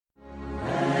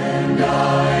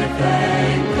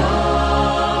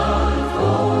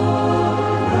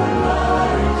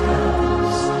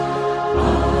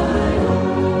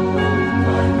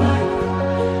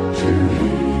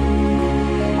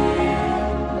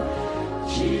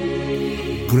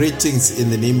Greetings in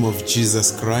the name of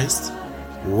Jesus Christ.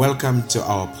 Welcome to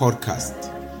our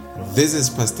podcast. This is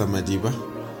Pastor Madiba.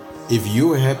 If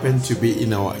you happen to be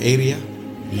in our area,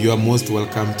 you are most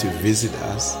welcome to visit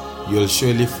us. You'll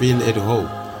surely feel at home.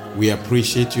 We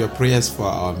appreciate your prayers for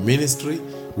our ministry.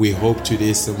 We hope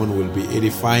today's sermon will be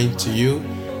edifying to you,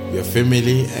 your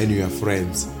family, and your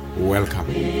friends. Welcome.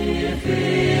 If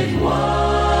it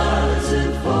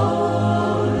wasn't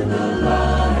for the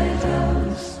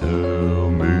lighthouse, tell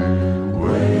me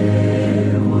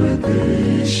where would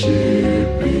this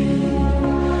ship be?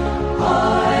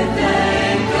 I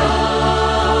thank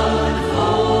God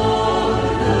for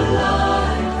the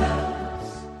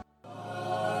lighthouse.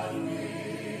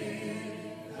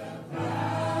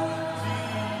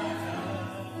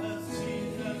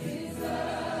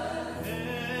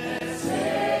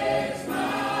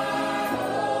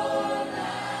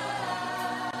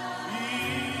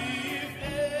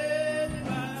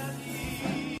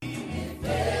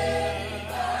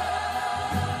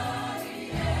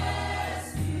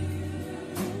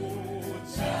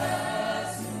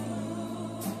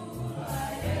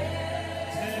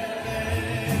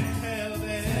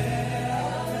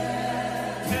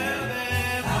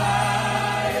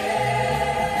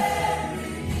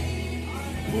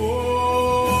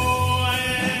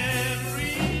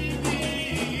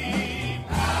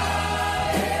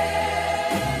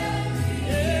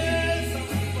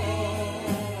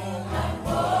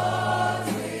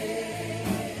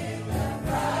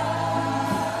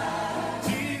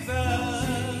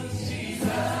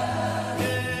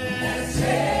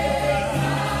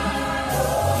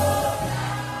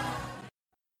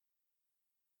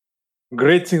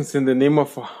 Greetings in the name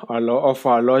of our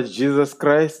Lord Jesus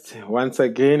Christ. Once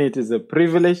again, it is a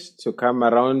privilege to come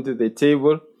around the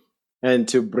table and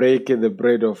to break the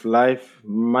bread of life.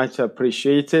 Much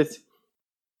appreciated.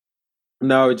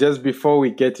 Now, just before we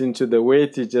get into the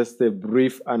word, just a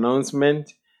brief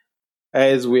announcement.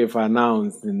 As we've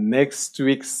announced, next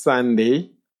week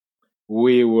Sunday,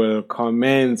 we will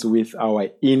commence with our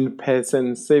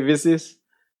in-person services.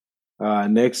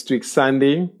 Next week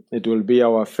Sunday, it will be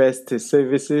our first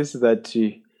services that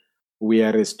we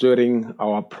are restoring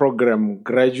our program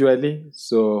gradually.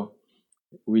 So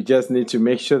we just need to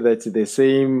make sure that the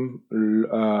same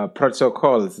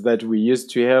protocols that we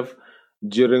used to have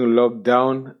during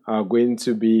lockdown are going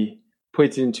to be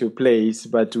put into place.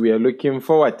 But we are looking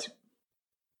forward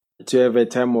to have a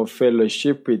time of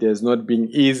fellowship. It has not been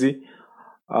easy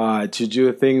to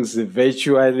do things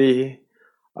virtually.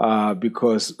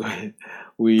 Because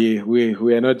we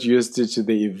are not used to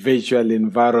the virtual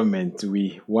environment.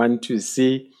 We want to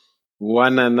see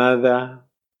one another,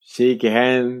 shake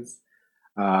hands,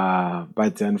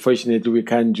 but unfortunately we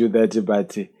can't do that.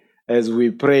 But as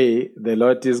we pray, the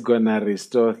Lord is gonna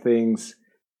restore things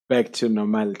back to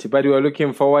normality. But we are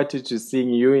looking forward to seeing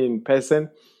you in person.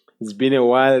 It's been a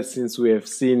while since we have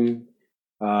seen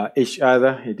each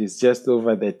other. It is just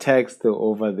over the text or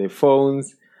over the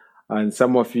phones. And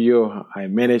some of you, I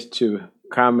managed to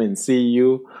come and see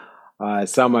you.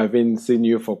 Some I haven't seen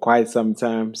you for quite some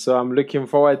time. So I'm looking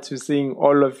forward to seeing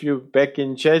all of you back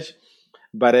in church.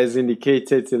 But as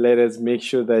indicated, let us make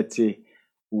sure that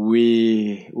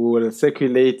we will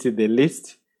circulate the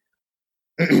list.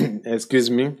 Excuse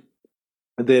me.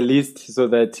 The list so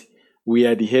that we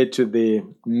adhere to the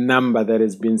number that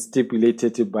has been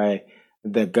stipulated by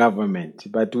the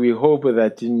government. But we hope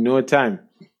that in no time,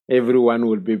 everyone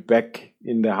will be back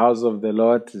in the house of the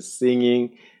Lord,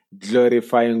 singing,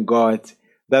 glorifying God.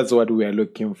 That's what we are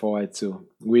looking forward to.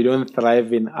 We don't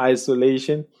thrive in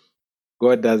isolation.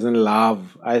 God doesn't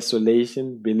love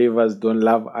isolation. Believers don't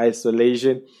love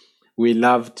isolation. We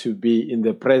love to be in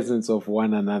the presence of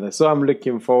one another. So I'm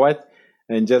looking forward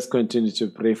and just continue to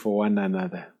pray for one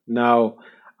another. Now,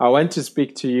 I want to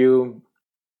speak to you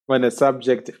on a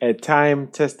subject, a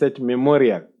time-tested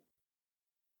memorial.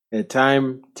 A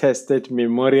time-tested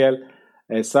memorial.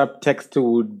 A subtext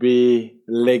would be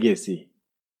legacy.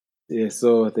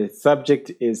 So the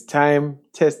subject is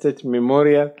time-tested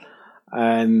memorial,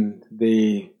 and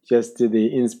the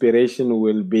inspiration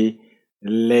will be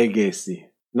legacy.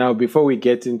 Now, before we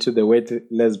get into the word,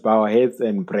 let's bow our heads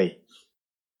and pray.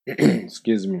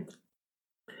 Excuse me.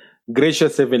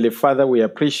 Gracious Heavenly Father, we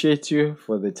appreciate you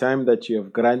for the time that you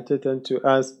have granted unto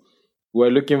us. We're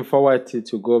looking forward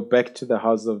to go back to the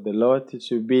house of the Lord,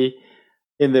 to be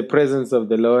in the presence of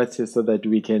the Lord so that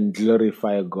we can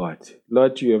glorify God.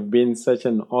 Lord, you have been such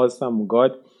an awesome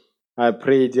God. I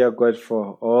pray, dear God,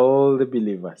 for all the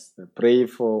believers. I pray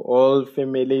for all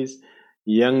families,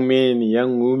 young men,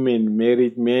 young women,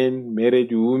 married men,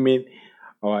 married women,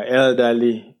 our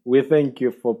elderly. We thank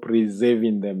you for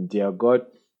preserving them, dear God.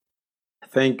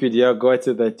 Thank you, dear God,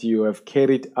 that you have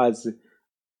carried us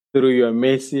through your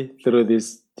mercy, through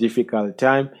this difficult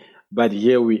time. But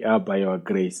here we are by your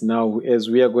grace. Now, as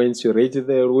we are going to read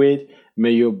the word,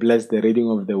 may you bless the reading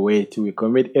of the word. We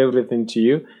commit everything to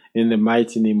you in the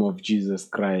mighty name of Jesus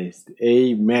Christ.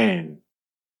 Amen.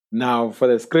 Now, for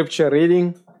the scripture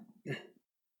reading,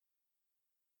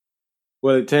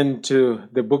 we'll turn to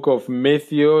the book of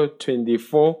Matthew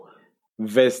 24,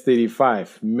 verse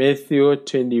 35. Matthew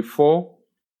 24,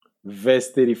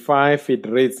 verse 35, it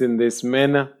reads in this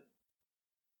manner: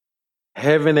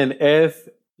 Heaven and earth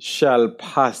shall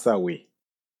pass away.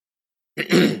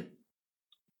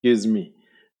 Excuse me.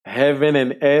 Heaven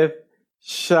and earth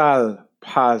shall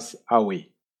pass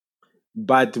away,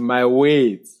 but my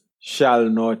words shall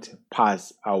not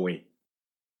pass away.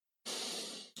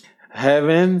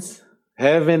 Heaven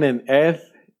and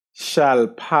earth shall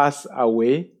pass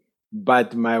away,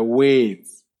 but my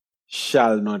words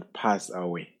shall not pass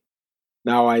away.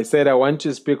 Now, I said I want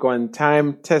to speak on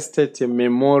time-tested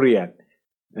memorial,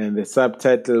 and the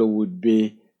subtitle would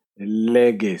be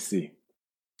Legacy.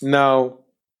 Now,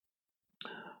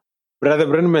 Brother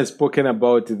Branham has spoken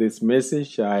about this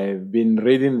message. I've been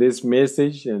reading this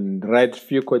message and read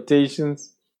few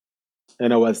quotations,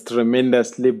 and I was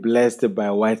tremendously blessed by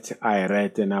what I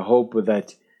read, and I hope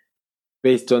that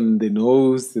based on the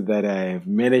notes that I have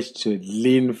managed to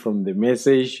glean from the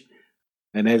message,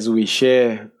 and as we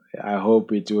share, I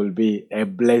hope it will be a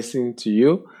blessing to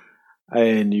you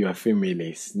and your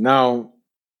families. Now,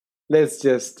 let's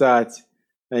just start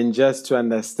and just to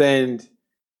understand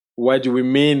what we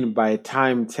mean by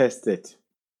time-tested.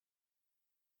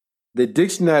 The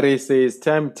dictionary says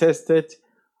time-tested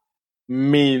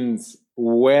means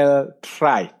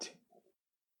well-tried,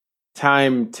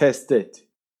 time-tested,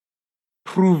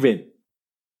 proven,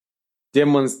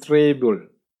 demonstrable,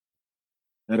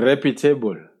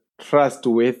 reputable,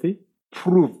 trustworthy,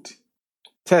 proved,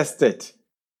 tested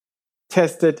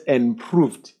and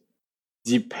proved,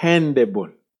 dependable,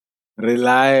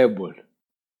 reliable,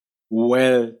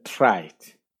 well tried.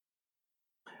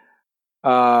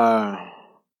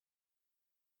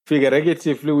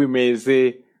 Figuratively, we may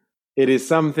say it is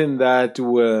something that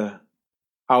will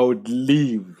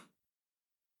outlive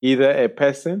either a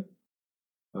person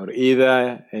or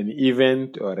either an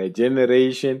event or a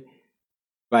generation,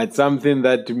 but something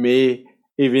that may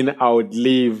even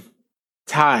outlive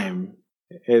time,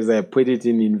 as I put it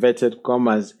in inverted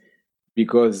commas,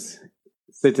 because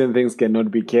certain things cannot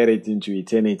be carried into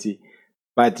eternity.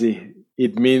 But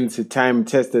it means time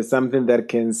tested, something that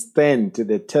can stand to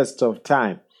the test of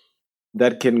time,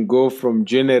 that can go from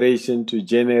generation to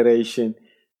generation,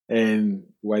 and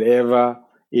whatever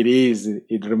it is,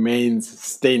 it remains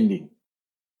standing.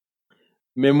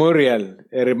 Memorial,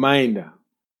 a reminder,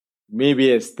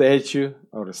 maybe a statue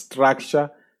or a structure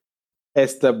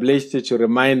established to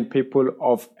remind people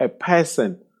of a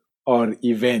person or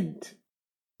event.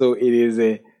 So it is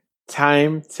a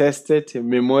time-tested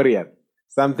memorial,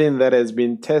 something that has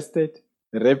been tested,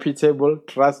 reputable,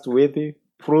 trustworthy,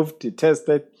 proved,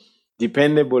 tested,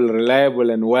 dependable, reliable,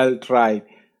 and well-tried.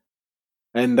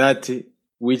 And that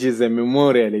which is a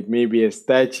memorial, it may be a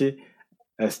statue,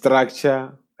 a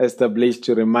structure established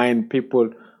to remind people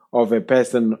of a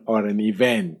person or an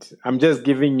event. I'm just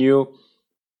giving you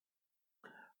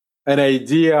an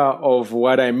idea of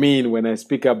what I mean when I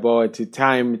speak about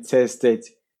time-tested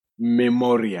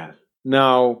memorial.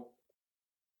 Now,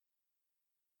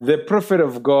 the prophet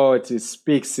of God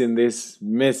speaks in this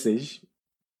message,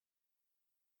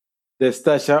 the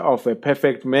stature of a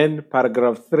perfect man,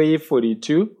 paragraph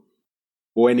 342,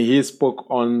 when he spoke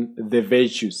on the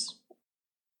virtues.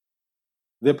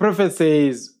 The prophet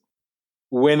says,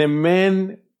 when a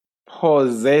man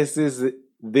possesses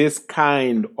this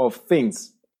kind of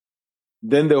things,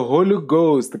 then the Holy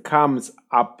Ghost comes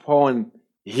upon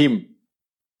him.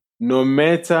 No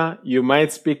matter you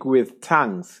might speak with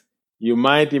tongues, you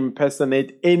might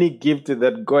impersonate any gift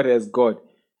that God has got,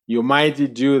 you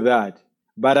might do that.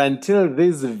 But until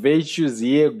these virtues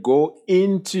here go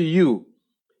into you,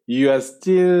 you are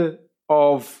still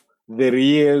of the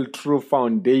real true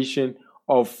foundation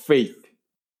of faith.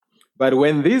 But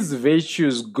when these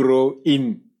virtues grow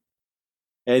in,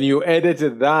 and you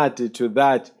added that to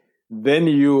that, then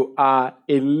you are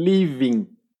a living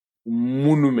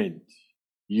monument.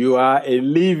 You are a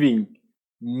living,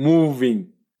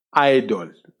 moving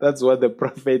idol. That's what the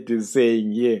prophet is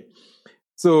saying here.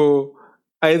 So,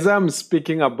 as I'm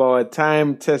speaking about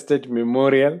time-tested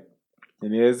memorial,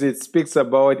 and as it speaks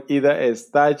about either a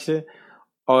statue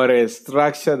or a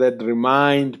structure that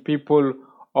remind people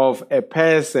of a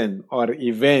person or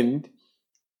event,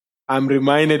 I'm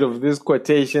reminded of this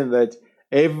quotation that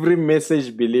every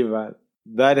message believer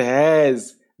that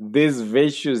has these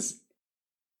virtues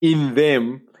in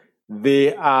them,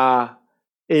 they are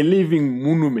a living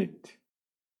monument,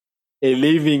 a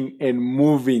living and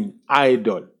moving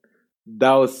idol.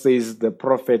 Thou says the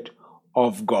prophet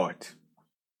of God.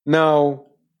 Now,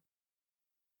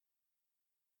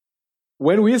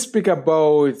 when we speak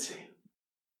about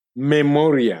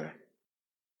memorial,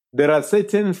 there are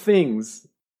certain things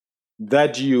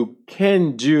that you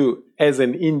can do as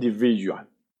an individual.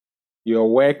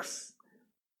 Your works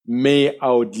may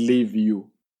outlive you.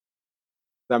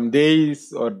 Some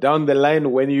days or down the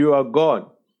line when you are gone,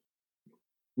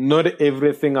 not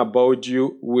everything about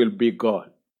you will be gone.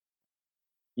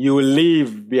 You will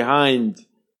leave behind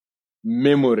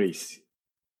memories.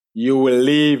 You will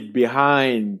leave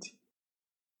behind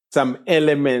some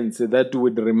elements that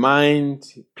would remind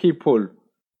people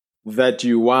that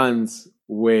you once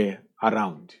were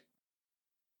around.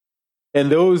 And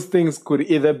those things could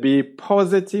either be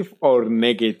positive or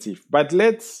negative. But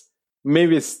let's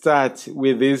maybe start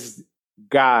with this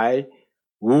guy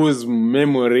whose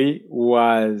memory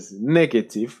was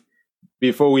negative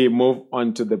before we move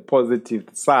on to the positive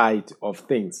side of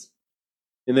things.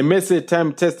 In the Message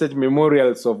Time-Tested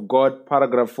Memorials of God,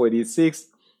 paragraph 46,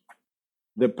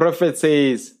 the prophet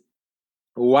says,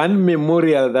 one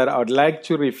memorial that I would like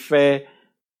to refer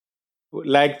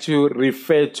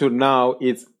to now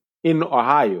is in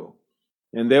Ohio.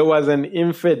 And there was an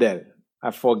infidel,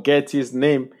 I forget his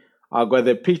name. I got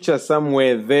the picture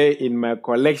somewhere there in my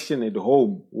collection at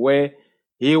home, where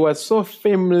he was so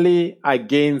firmly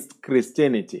against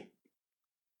Christianity,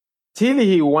 till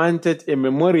he wanted a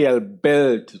memorial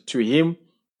built to him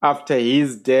after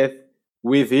his death,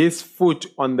 with his foot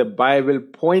on the Bible,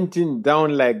 pointing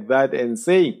down like that and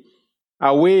saying,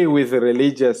 away with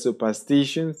religious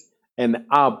superstitions and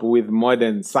up with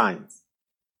modern science.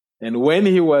 And when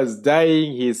he was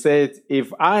dying, he said,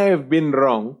 if I have been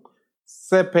wrong,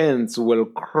 serpents will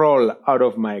crawl out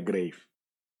of my grave.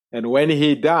 And when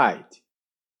he died,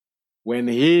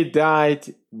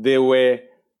 they were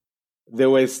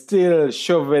still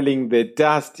shoveling the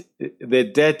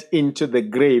dirt into the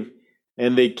grave,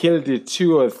 and they killed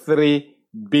 2 or 3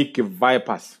 big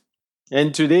vipers.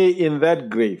 And today in that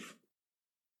grave,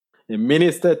 a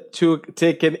minister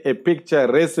taken a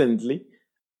picture recently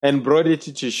and brought it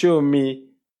to show me,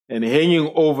 and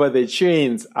hanging over the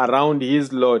chains around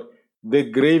his Lord. The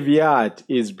graveyard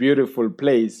is beautiful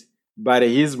place, but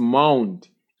his mound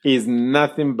is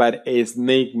nothing but a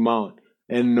snake mound.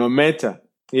 And no matter,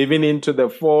 even into the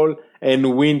fall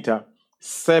and winter,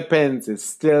 serpents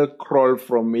still crawl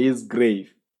from his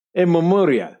grave. A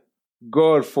memorial.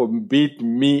 God forbid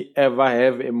me ever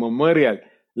have a memorial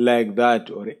like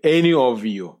that, or any of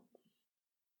you.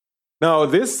 Now,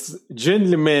 this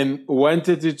gentleman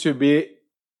wanted it to be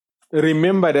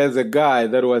remembered as a guy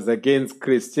that was against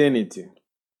Christianity.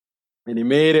 And he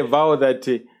made a vow that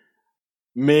to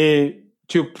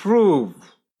prove,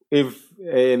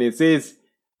 and it says,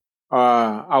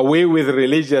 away with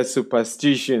religious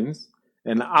superstitions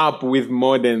and up with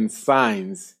modern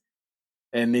science.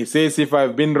 And he says, if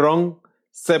I've been wrong,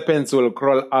 serpents will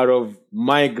crawl out of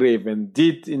my grave. And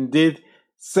indeed,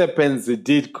 serpents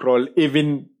did crawl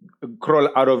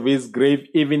out of his grave,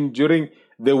 even during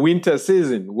the winter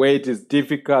season, where it is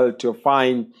difficult to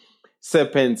find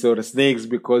serpents or snakes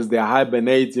because they are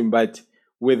hibernating. But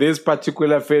with this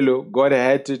particular fellow, God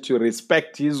had to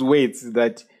respect his words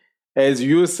that, as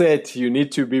you said, you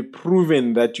need to be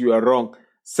proven that you are wrong.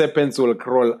 Serpents will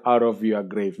crawl out of your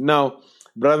grave. Now,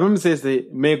 Brother says,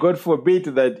 may God forbid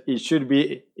that it should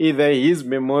be either his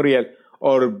memorial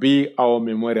or be our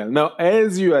memorial. Now,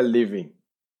 as you are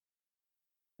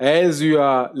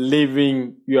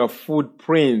leaving your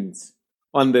footprints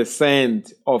on the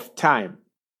sand of time,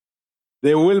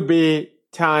 there will be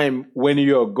time when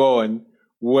you are gone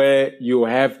where you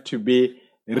have to be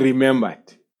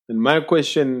remembered. And my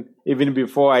question, even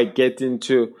before I get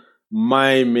into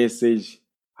my message,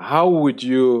 how would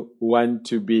you want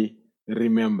to be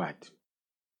remembered?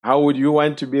 How would you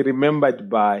want to be remembered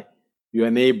by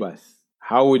your neighbors?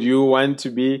 How would you want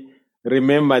to be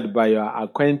remembered by your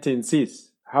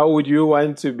acquaintances? How would you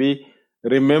want to be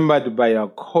remembered by your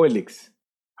colleagues?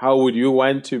 How would you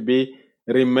want to be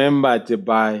remembered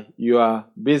by your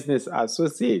business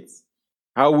associates?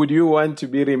 How would you want to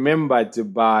be remembered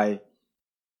by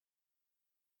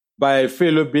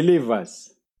fellow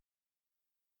believers?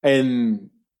 And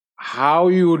how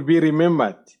you would be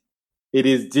remembered, it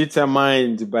is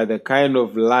determined by the kind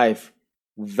of life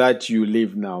that you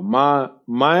live now.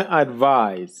 My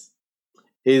advice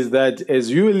is that as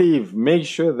you live, make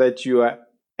sure that you are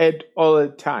at all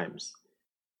times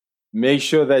Make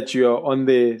sure that you are on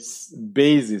the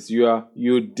basis,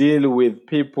 you deal with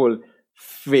people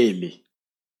fairly.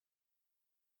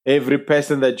 Every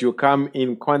person that you come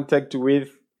in contact with,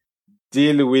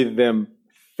 deal with them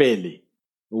fairly.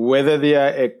 Whether they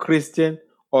are a Christian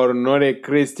or not a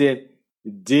Christian,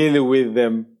 deal with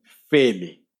them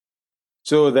fairly.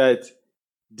 So that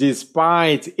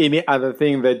despite any other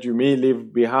thing that you may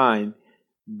leave behind,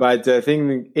 but I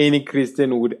think any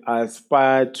Christian would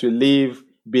aspire to leave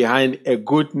behind a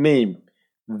good name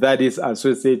that is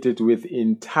associated with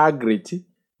integrity,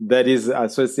 that is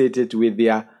associated with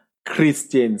their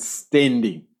Christian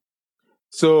standing.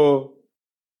 So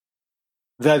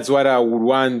that's what I would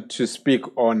want to speak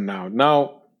on now.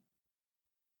 Now,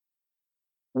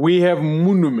 we have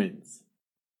monuments.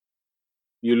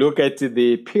 You look at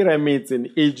the pyramids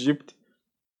in Egypt,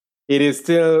 it is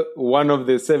still one of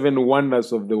the 7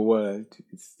 wonders of the world.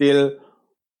 It's still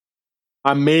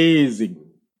amazing.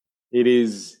 It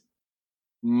is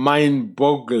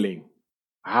mind-boggling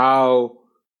how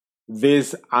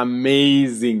this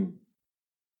amazing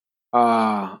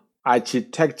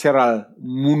architectural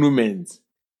monuments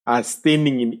are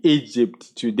standing in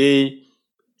Egypt today.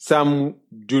 Some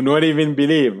do not even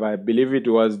believe. I believe it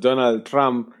was Donald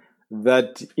Trump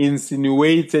that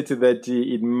insinuated that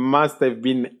it must have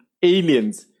been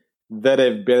aliens that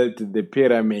have built the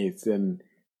pyramids, and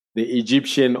the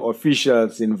Egyptian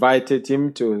officials invited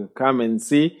him to come and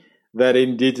see that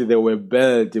indeed they were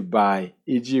built by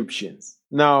Egyptians.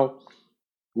 Now,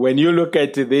 when you look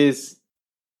at this,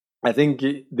 I think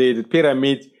the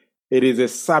pyramid, it is a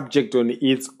subject on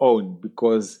its own,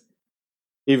 because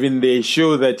even they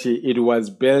show that it was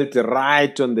built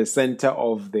right on the center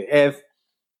of the earth.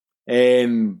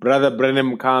 And Brother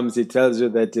Branham comes, he tells you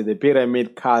that the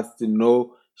pyramid casts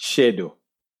no shadow.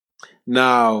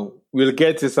 Now, we'll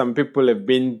get to some people have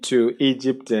been to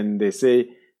Egypt and they say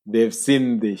they've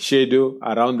seen the shadow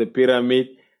around the pyramid.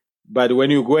 But when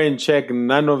you go and check,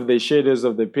 none of the shadows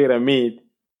of the pyramid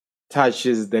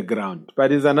touches the ground.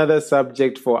 But it's another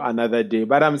subject for another day.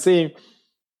 But I'm saying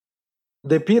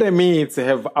the pyramids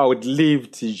have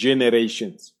outlived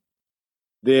generations.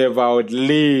 They have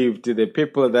outlived the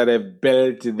people that have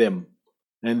built them.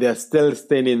 And they're still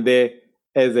standing there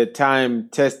as a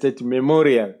time-tested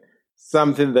memorial.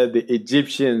 Something that the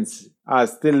Egyptians are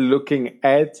still looking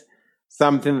at.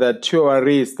 Something that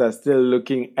tourists are still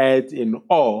looking at in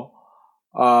awe.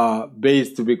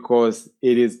 Based because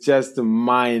it is just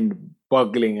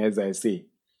mind-boggling, as I say.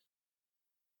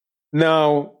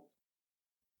 Now,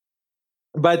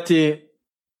 but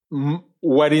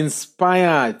what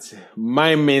inspired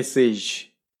my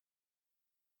message,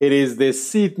 it is the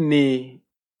Sydney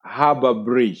Harbour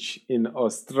Bridge in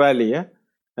Australia,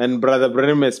 and Brother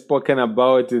Branham has spoken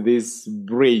about this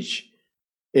bridge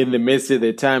in the message,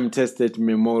 the time-tested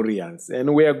memorials,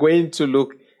 and we are going to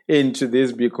look into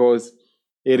this because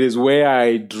it is where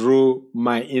I drew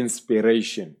my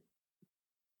inspiration.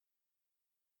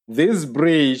 This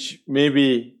bridge,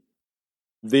 maybe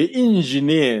the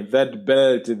engineer that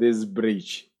built this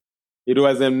bridge, it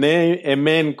was a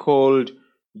man called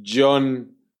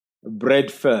John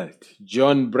Bradfield.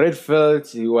 John Bradfield,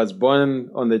 he was born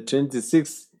on the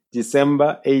 26th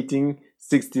December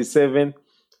 1867,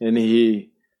 and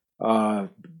he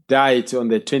died on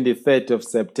the 23rd of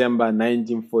September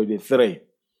 1943.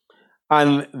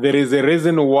 And there is a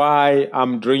reason why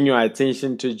I'm drawing your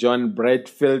attention to John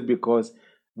Bradfield, because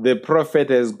the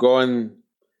prophet has gone,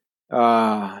 he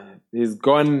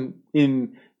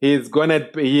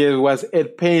was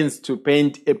at pains to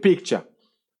paint a picture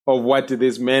of what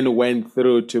this man went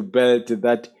through to build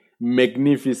that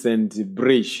magnificent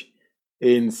bridge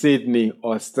in Sydney,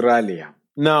 Australia.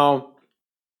 Now,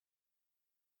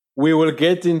 we will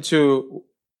get into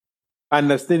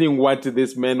understanding what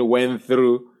this man went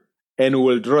through, and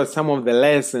we'll draw some of the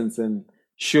lessons and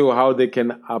show how they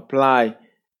can apply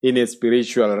in a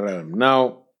spiritual realm.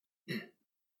 Now,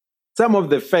 some of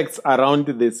the facts around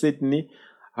the Sydney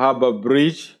Harbour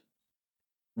Bridge.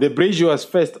 The bridge was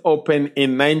first opened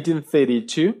in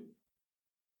 1932.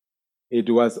 It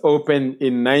was opened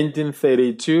in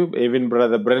 1932. Even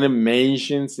Brother Branham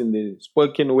mentions in the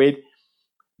spoken word.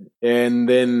 And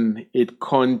then it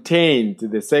contained,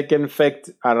 the second fact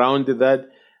around that,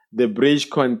 the bridge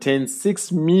contains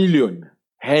 6 million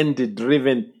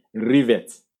hand-driven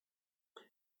rivets.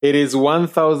 It is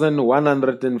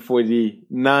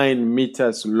 1,149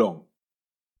 meters long.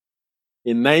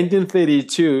 In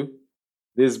 1932,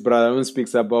 this brother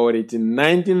speaks about it. In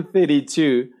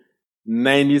 1932,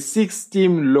 96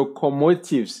 steam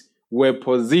locomotives were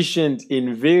positioned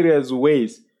in various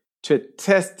ways to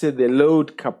test the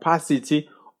load capacity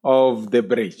of the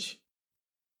bridge.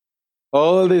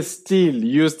 All the steel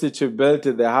used to build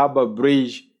the harbor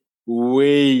bridge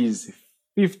weighs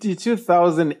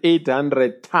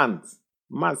 52,800 tons.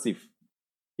 Massive.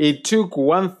 It took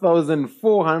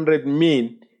 1,400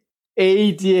 men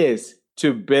 8 years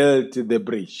to build the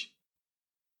bridge.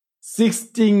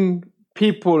 16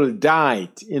 people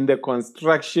died in the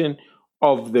construction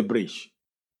of the bridge.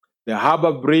 The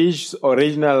harbor bridge's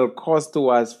original cost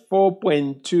was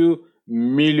 $4.2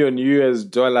 million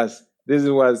US. This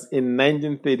was in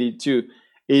 1932.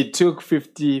 It took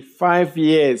 55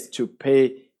 years to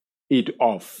pay it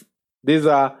off. These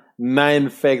are 9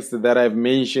 facts that I've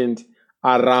mentioned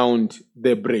around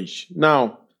the bridge.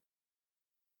 Now,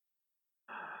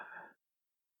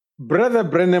 Brother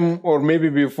Branham, or maybe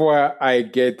before I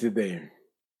get there,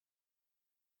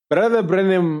 Brother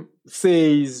Branham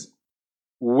says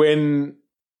when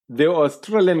the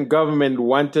Australian government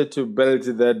wanted to build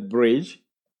that bridge,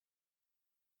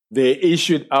 they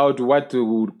issued out what we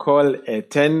would call a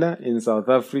tender in South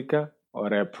Africa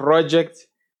or a project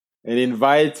and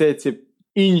invited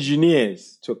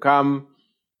engineers to come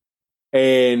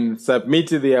and submit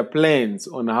their plans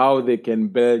on how they can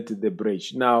build the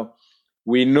bridge. Now,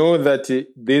 we know that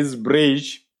this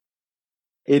bridge,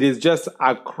 it is just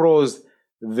across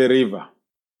the river.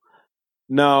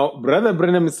 Now, Brother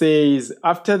Branham says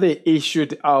after they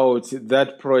issued out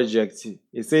that project,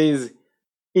 he says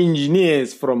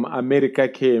engineers from America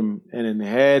came and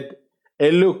had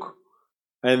a look,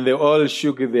 and they all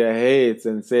shook their heads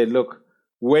and said, look,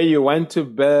 where you want to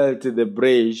build the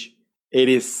bridge, it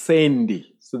is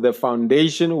sandy. So the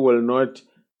foundation will not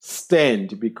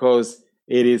stand because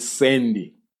it is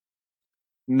sandy.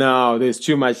 Now, there's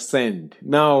too much sand.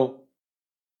 Now,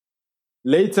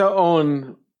 later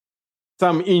on,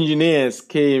 some engineers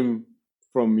came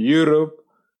from Europe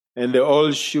and they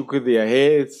all shook their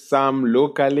heads. Some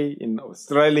locally in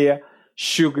Australia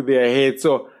shook their heads.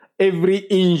 So every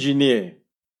engineer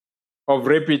of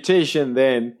reputation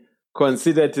then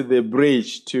considered the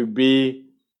bridge to be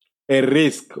a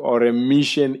risk or a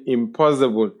mission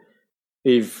impossible,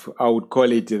 if I would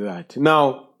call it that.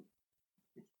 Now,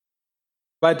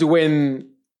 but when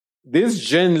this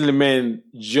gentleman,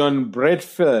 John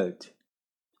Bradfield,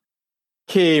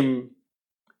 came,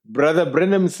 Brother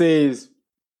Branham says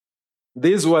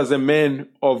this was a man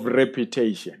of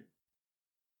reputation.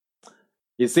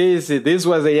 He says this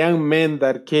was a young man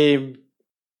that came,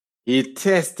 he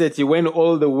tested, he went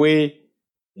all the way,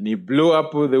 and he blew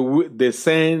up the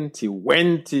sand. He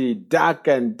went dark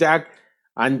and dark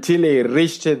until he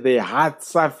reached the hard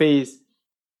surface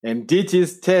and did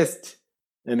his test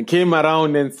and came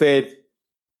around and said,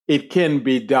 it can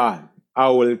be done. I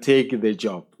will take the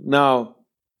job. Now,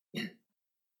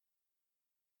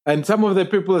 and some of the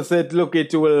people said, look,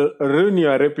 it will ruin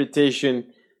your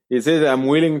reputation. He said, I'm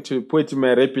willing to put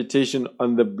my reputation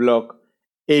on the block.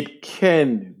 It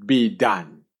can be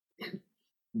done.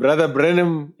 Brother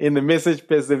Branham, in the message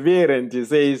Perseverant, he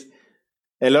says,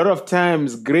 a lot of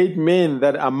times great men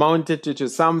that amounted to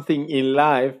something in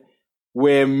life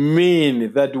were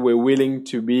men that were willing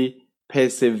to be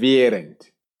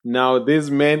perseverant. Now, this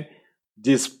man,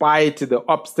 despite the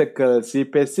obstacles, he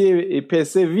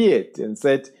persevered and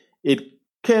said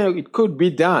it could be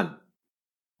done.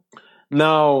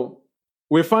 Now,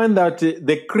 we find that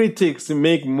the critics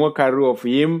make mockery of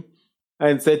him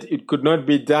and said it could not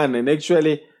be done. And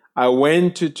actually, I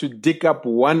went to dig up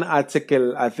one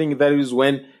article. I think that is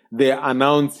when they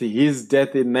announced his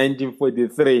death in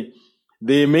 1943.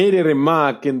 They made a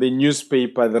remark in the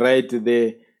newspaper right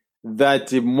there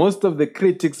that most of the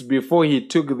critics, before he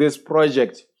took this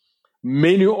project,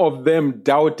 many of them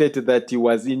doubted that he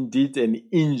was indeed an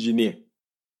engineer.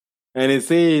 And it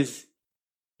says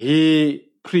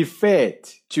he preferred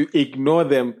to ignore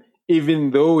them, even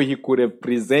though he could have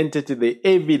presented the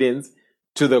evidence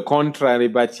to the contrary,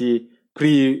 but he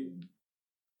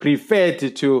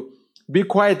preferred to be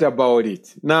quiet about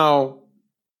it. Now,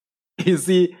 you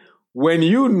see, when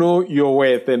you know your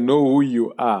worth and know who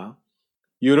you are,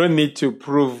 you don't need to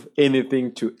prove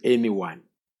anything to anyone.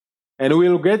 And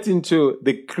we'll get into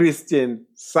the Christian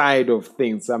side of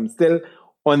things. I'm still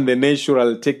on the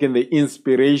natural, taking the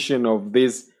inspiration of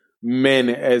this man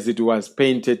as it was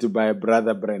painted by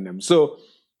Brother Branham. So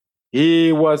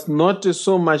he was not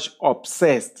so much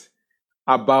obsessed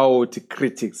about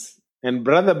critics. And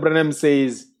Brother Branham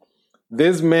says,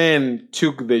 this man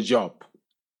took the job.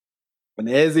 And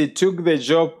as he took the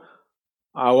job,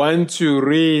 I want to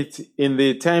read in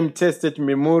the time-tested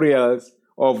memorials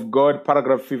of God,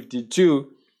 paragraph 52.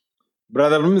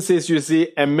 Brother Branham says, you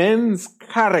see, a man's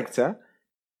character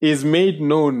is made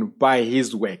known by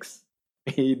his works.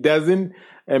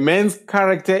 A man's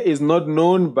character is not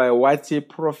known by what he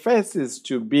professes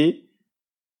to be.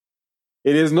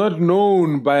 It is not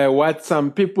known by what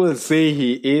some people say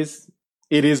he is.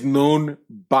 It is known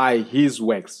by his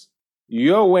works.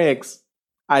 Your works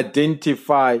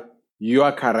identify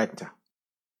your character.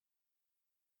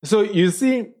 So you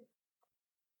see,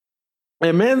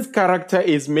 a man's character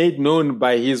is made known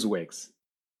by his works.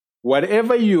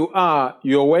 Whatever you are,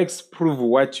 your works prove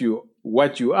what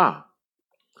you are.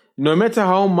 No matter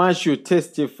how much you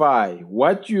testify,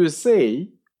 what you say,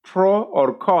 pro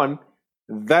or con,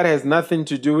 that has nothing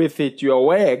to do with it. Your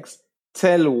works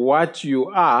tell what you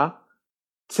are,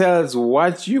 tells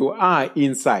what you are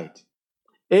inside.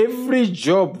 Every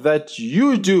job that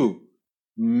you do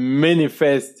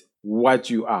manifests what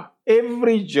you are.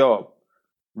 Every job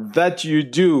that you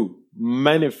do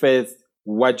manifests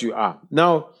what you are.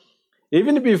 Now,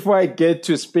 even before I get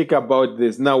to speak about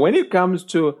this, now when it comes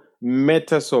to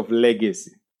matters of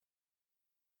legacy,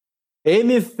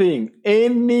 anything,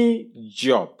 any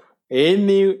job,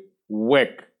 any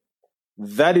work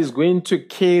that is going to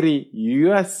carry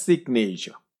your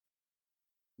signature,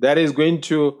 that is going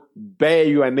to bear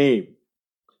your name,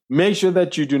 make sure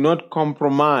that you do not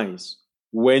compromise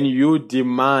when you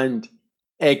demand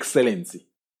excellency,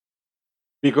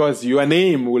 because your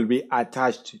name will be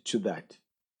attached to that.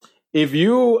 If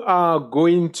you are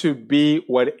going to be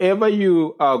whatever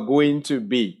you are going to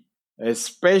be,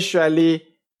 especially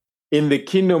in the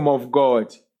kingdom of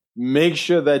God, make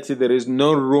sure that there is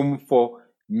no room for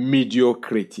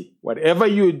mediocrity. Whatever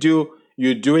you do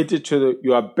it to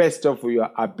your best of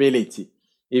your ability.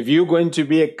 If you're going to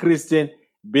be a Christian,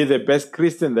 be the best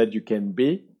Christian that you can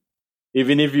be.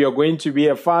 Even if you're going to be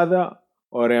a father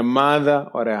or a mother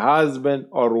or a husband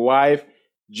or wife,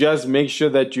 just make sure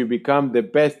that you become the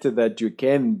best that you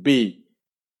can be.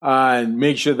 And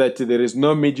make sure that there is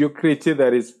no mediocrity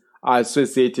that is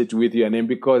associated with your name.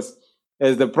 Because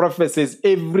as the prophet says,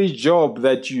 every job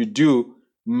that you do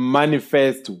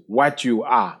manifests what you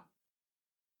are.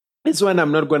 This one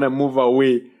I'm not going to move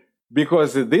away,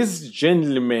 because this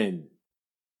gentleman,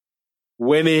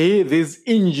 when this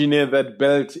engineer that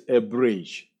built a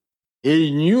bridge, he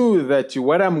knew that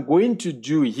what I'm going to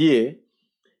do here,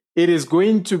 it is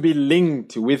going to be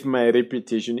linked with my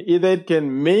reputation. Either it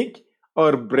can make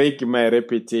or break my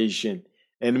reputation.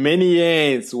 And many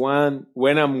years when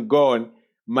I'm gone,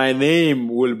 my name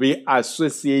will be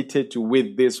associated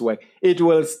with this work. It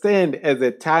will stand as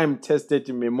a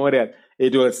time-tested memorial.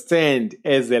 It will stand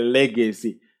as a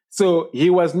legacy. So he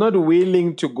was not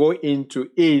willing to go into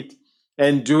it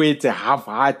and do it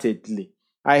half-heartedly.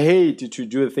 I hate to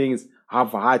do things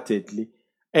half-heartedly.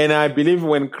 And I believe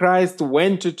when Christ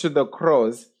went to the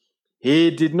cross,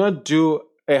 he did not do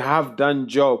a half-done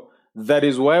job. That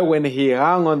is why when he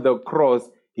hung on the cross,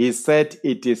 he said,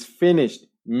 "It is finished,"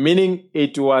 meaning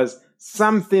it was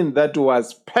something that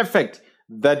was perfect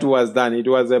that was done. It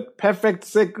was a perfect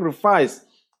sacrifice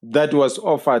that was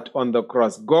offered on the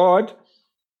cross. God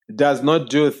does not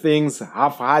do things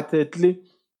half-heartedly.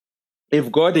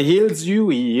 If God heals you,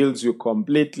 he heals you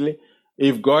completely.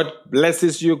 If God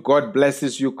blesses you, God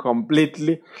blesses you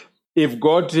completely. If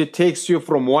God takes you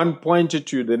from one point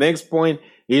to the next point,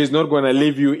 he is not going to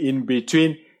leave you in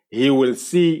between. He will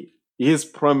see his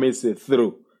promise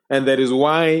through. And that is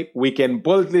why we can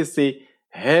boldly say,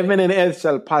 heaven and earth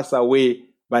shall pass away,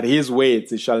 but his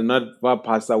words shall not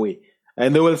pass away.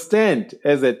 And they will stand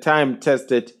as a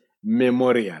time-tested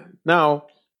memorial. Now,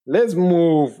 let's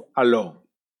move along.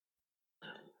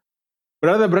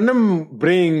 Brother Branham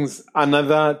brings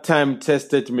another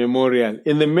time-tested memorial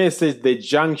in the message, The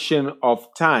Junction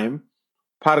of Time,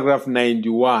 paragraph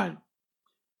 91.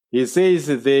 He says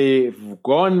they've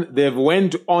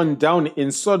went on down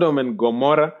in Sodom and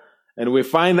Gomorrah, and we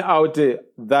find out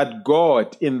that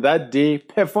God in that day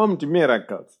performed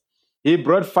miracles. He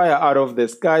brought fire out of the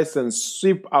skies and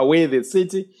swept away the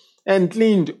city and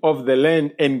cleaned off the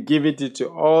land and gave it to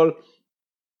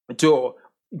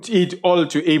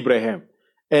Abraham.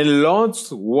 And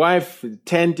Lot's wife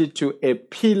turned to a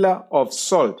pillar of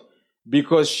salt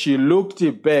because she looked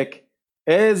back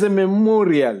as a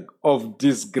memorial of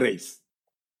disgrace.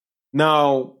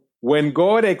 Now, when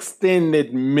God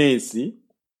extended mercy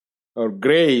or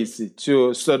grace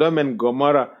to Sodom and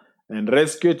Gomorrah and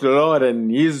rescued Lot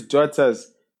and his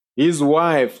daughters, his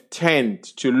wife turned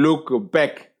to look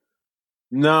back.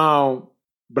 Now,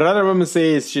 Brother Ram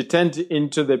says she turned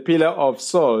into the pillar of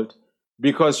salt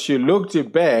because she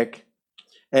looked back,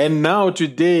 and now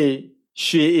today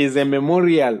she is a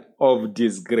memorial of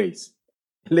disgrace.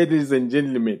 Ladies and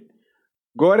gentlemen,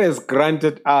 God has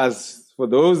granted us, for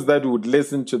those that would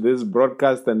listen to this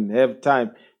broadcast and have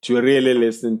time to really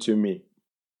listen to me.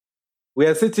 We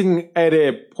are sitting at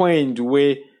a point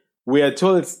where we are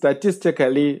told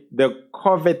statistically the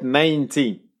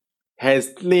COVID-19 has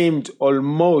claimed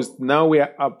almost, now we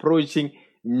are approaching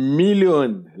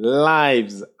million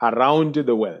lives around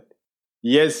the world.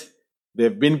 Yes, there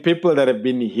have been people that have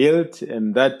been healed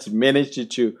and that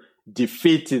managed to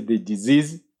defeat the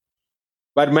disease.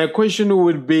 But my question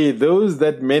would be, those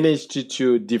that managed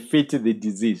to defeat the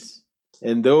disease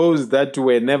and those that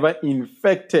were never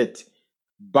infected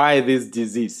by this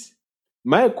disease,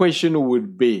 my question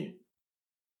would be,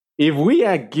 if we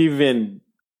are given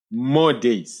more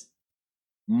days,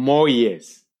 more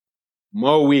years,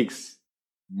 more weeks,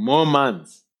 more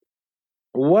months,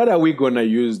 what are we going to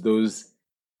use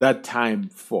that time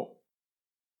for?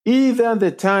 Either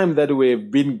the time that we have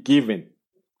been given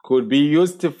could be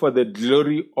used for the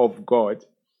glory of God.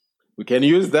 We can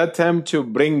use that time to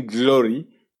bring glory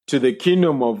to the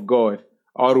kingdom of God,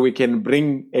 or we can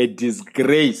bring a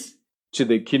disgrace to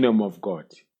the kingdom of God.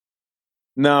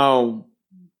 Now,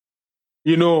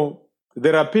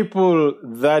 there are people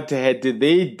that had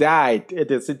they died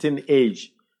at a certain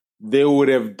age, they would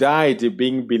have died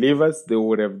being believers, they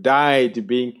would have died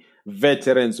being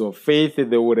veterans of faith,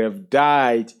 they would have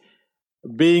died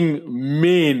being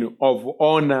men of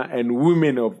honor and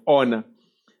women of honor.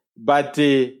 But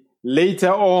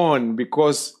later on,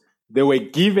 because they were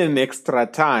given extra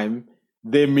time,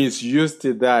 they misused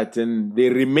that, and the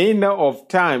remainder of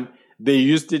time, they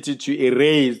used it to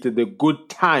erase the good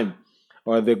time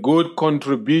or the good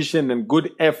contribution and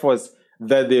good efforts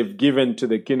that they've given to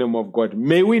the kingdom of God.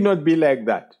 May we not be like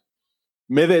that.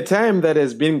 May the time that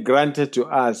has been granted to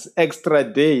us, extra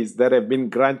days that have been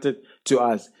granted to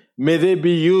us, may they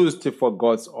be used for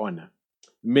God's honor.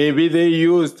 Maybe they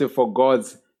used for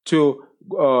God's to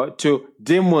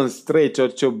demonstrate or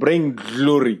to bring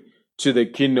glory to the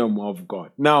kingdom of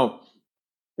God. Now,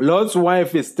 Lot's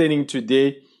wife is standing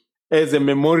today as a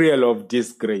memorial of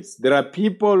disgrace. There are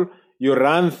people, you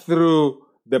run through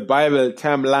the Bible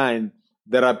timeline,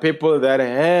 there are people that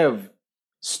have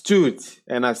stood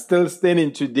and are still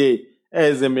standing today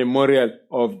as a memorial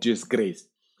of disgrace.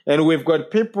 And we've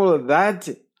got people that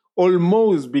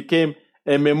almost became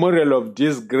a memorial of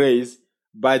disgrace,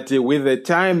 but with the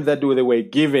time that they were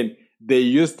given, they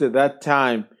used that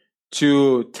time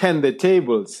to turn the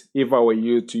tables, if I were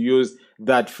you to use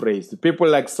that phrase. People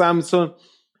like Samson,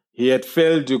 he had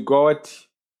failed to God,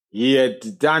 he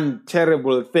had done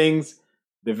terrible things.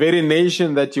 The very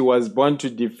nation that he was born to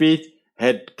defeat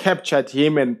had captured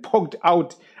him and poked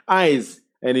out eyes,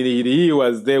 and he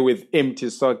was there with empty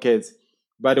sockets.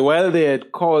 But while they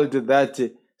had called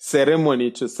that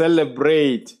ceremony to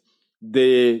celebrate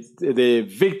the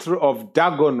victory of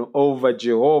Dagon over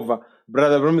Jehovah,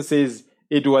 Brother Brum says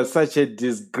it was such a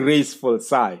disgraceful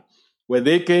sight. When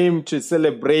they came to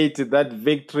celebrate that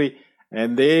victory,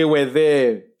 and they were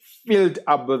there, filled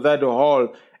up that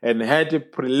hall, and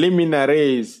had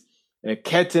preliminaries,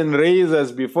 curtain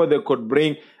raisers before they could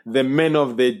bring the man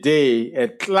of the day, a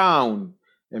clown,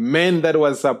 a man that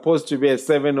was supposed to be a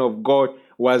servant of God,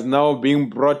 was now being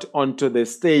brought onto the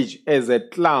stage as a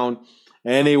clown,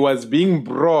 and he was being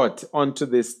brought onto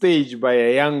the stage by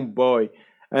a young boy.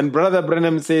 And Brother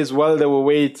Branham says while they were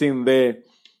waiting there,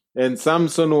 and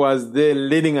Samson was there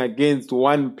leaning against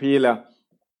one pillar,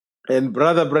 and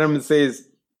Brother Branham says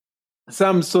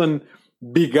Samson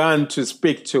began to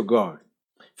speak to God.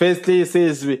 Firstly, he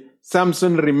says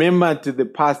Samson remembered the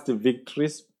past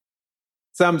victories.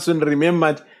 Samson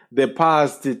remembered the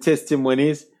past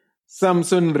testimonies.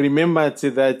 Samson remembered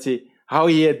that how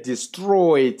he had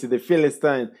destroyed the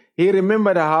Philistines. He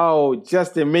remembered how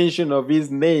just a mention of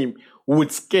his name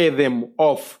would scare them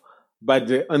off.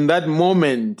 But in that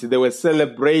moment, they were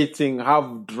celebrating,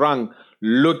 half drunk,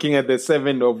 looking at the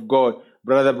servant of God.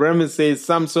 Brother Bremen says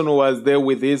Samson was there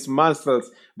with his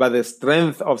muscles, but the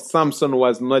strength of Samson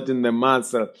was not in the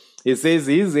muscle. He says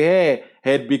his hair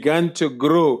had begun to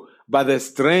grow, but the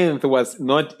strength was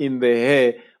not in the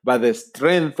hair, but the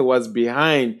strength was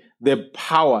behind the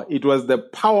power. It was the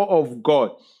power of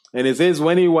God. And he says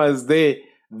when he was there,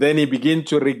 then he began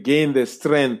to regain the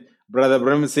strength. Brother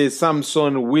Bremen says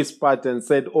Samson whispered and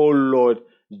said, "Oh Lord,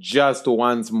 just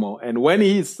once more." And when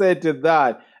he said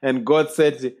that, and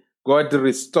God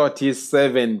restored his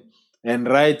servant, and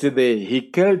right there, he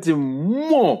killed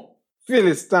more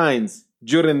Philistines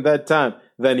during that time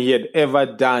than he had ever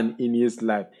done in his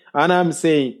life. And I'm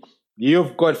saying,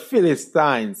 you've got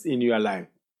Philistines in your life.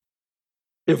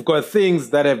 You've got things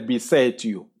that have beset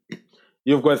you.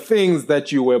 You've got things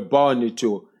that you were born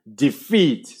to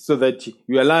defeat so that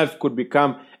your life could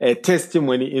become a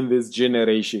testimony in this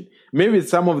generation. Maybe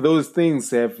some of those things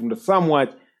have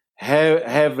somewhat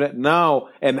have now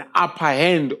an upper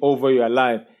hand over your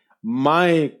life.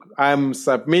 I'm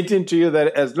submitting to you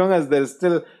that as long as there's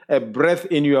still a breath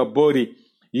in your body,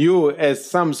 you, as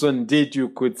Samson did, you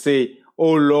could say,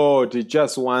 "Oh Lord,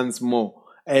 just once more."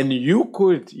 And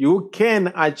you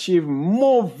can achieve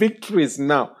more victories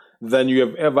now than you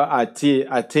have ever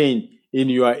attained in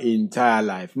your entire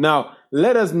life. Now,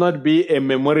 let us not be a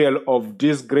memorial of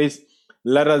disgrace.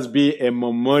 Let us be a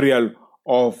memorial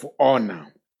of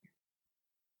honor.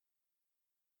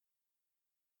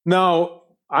 Now,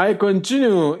 I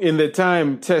continue in the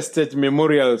time-tested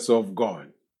memorials of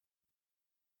God.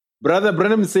 Brother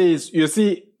Branham says, you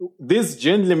see, this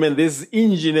gentleman, this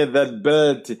engineer that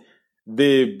built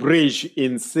the bridge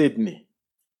in Sydney,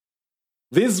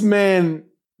 this man,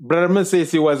 Brother Branham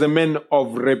says, he was a man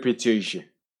of reputation.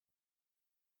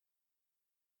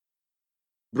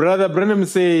 Brother Branham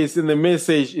says in the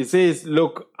message, he says,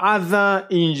 look, other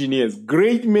engineers,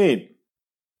 great men,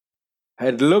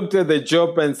 had looked at the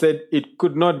job and said it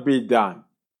could not be done.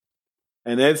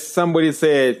 And as somebody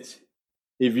said,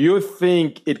 if you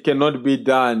think it cannot be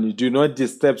done, do not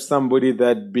disturb somebody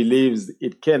that believes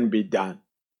it can be done.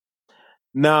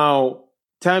 Now,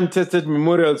 time-tested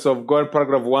memorials of God,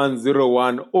 paragraph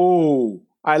 101. Oh,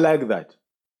 I like that.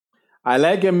 I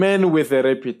like a man with a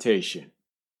reputation.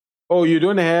 Oh, you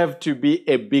don't have to be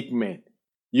a big man.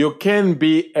 You can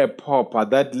be a pauper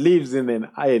that lives in an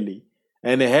alley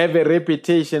and have a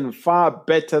reputation far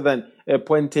better than a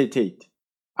potentate.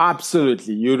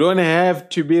 Absolutely. You don't have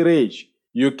to be rich.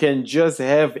 You can just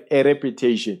have a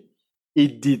reputation.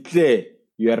 It declares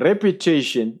your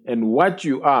reputation and what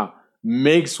you are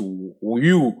makes you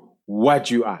what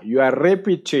you are. Your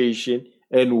reputation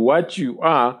and what you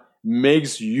are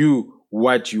makes you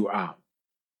what you are.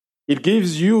 It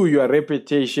gives you your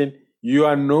reputation. You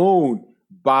are known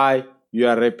by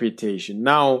your reputation.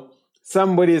 Now,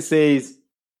 somebody says,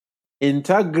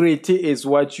 integrity is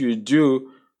what you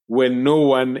do when no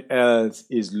one else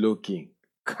is looking.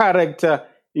 Character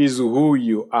is who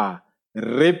you are.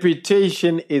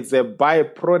 Reputation is a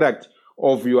byproduct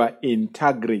of your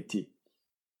integrity.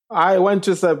 I want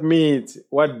to submit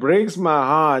what breaks my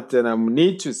heart, and I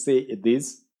need to say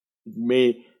this. It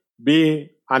may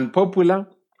be unpopular.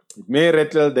 It may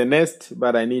rattle the nest,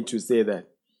 but I need to say that.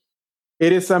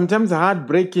 It is sometimes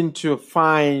heartbreaking to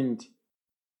find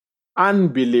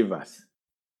unbelievers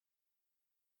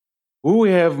who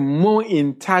have more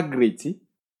integrity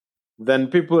than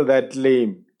people that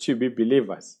claim to be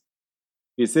believers.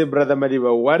 You say, Brother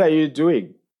Madiba, what are you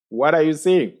doing? What are you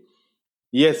saying?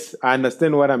 Yes, I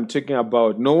understand what I'm talking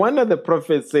about. No wonder the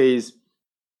prophet says,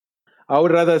 I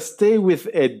would rather stay with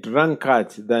a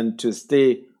drunkard than to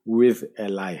stay with a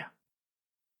liar.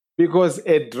 Because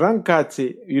a drunkard,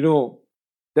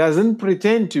 doesn't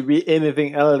pretend to be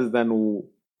anything else than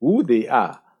who they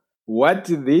are. What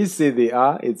they say they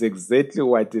are is exactly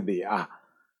what they are.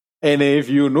 And if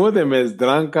you know them as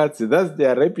drunkards, that's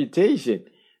their reputation.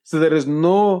 So there is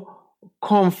no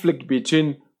conflict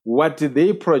between what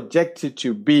they project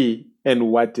to be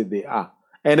and what they are.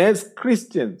 And as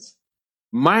Christians,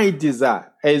 my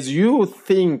desire, as you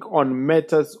think on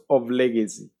matters of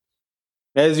legacy,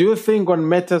 as you think on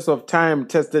matters of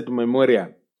time-tested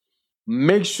memorial,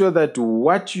 make sure that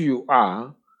what you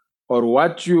are or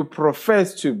what you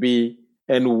profess to be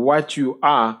and what you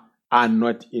are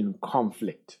not in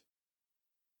conflict.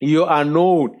 You are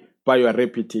known by your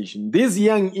reputation. This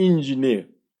young engineer,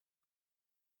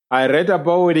 I read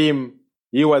about him.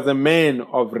 He was a man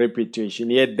of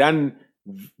reputation. He had done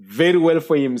very well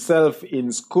for himself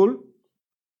in school,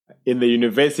 in the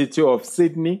University of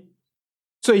Sydney.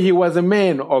 So he was a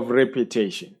man of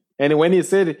reputation. And when he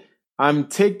said, I'm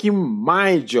taking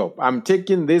my job, I'm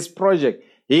taking this project,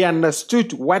 he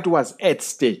understood what was at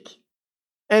stake.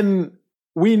 And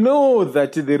we know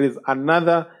that there is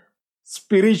another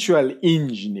spiritual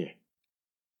engineer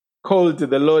called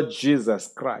the Lord Jesus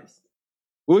Christ,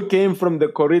 who came from the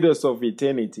corridors of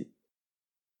eternity,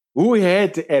 who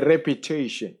had a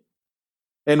reputation.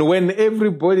 And when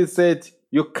everybody said,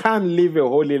 you can't live a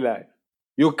holy life,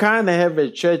 you can't have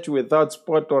a church without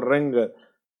spot or wrinkle,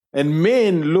 and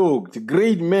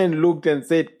great men looked and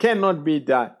said, cannot be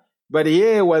done. But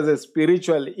here was a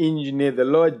spiritual engineer, the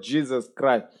Lord Jesus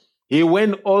Christ. He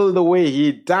went all the way,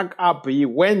 he dug up, he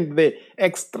went there,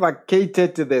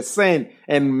 extricated the sand,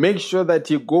 and make sure that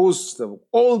he goes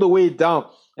all the way down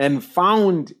and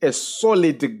found a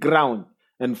solid ground.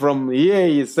 And from here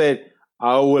he said,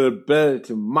 I will build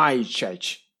my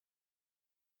church.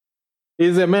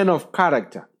 He's a man of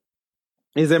character.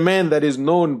 He's a man that is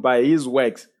known by his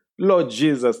works, Lord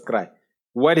Jesus Christ.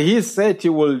 What he said he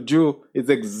will do is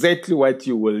exactly what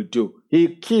he will do.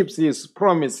 He keeps his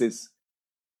promises.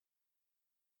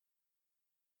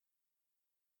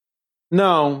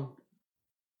 Now,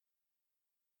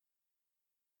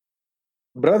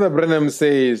 Brother Branham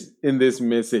says in this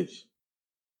message,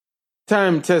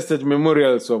 time-tested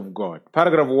memorials of God,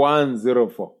 paragraph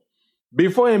 104.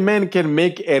 Before a man can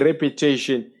make a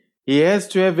reputation, he has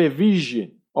to have a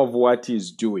vision of what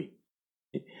he's doing.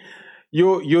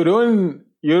 You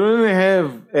don't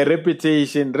have a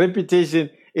reputation. Reputation,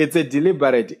 it's a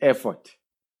deliberate effort.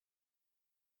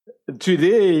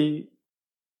 Today,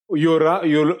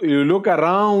 you look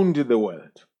around the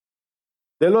world.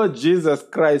 The Lord Jesus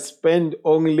Christ spent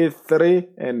only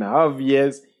 3.5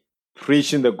 years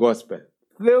preaching the gospel.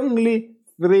 Only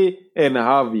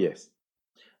 3.5 years.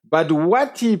 But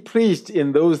what he preached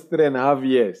in those 3.5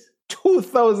 years,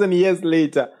 2,000 years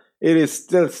later, it is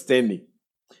still standing.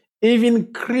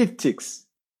 Even critics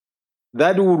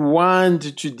that would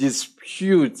want to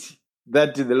dispute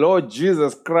that the Lord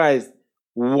Jesus Christ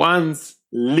once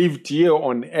lived here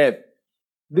on earth,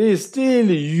 they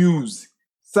still use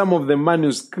some of the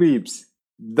manuscripts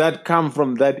that come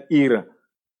from that era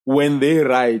when they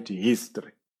write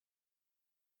history.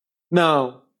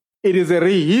 Now, it is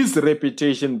his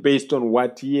reputation based on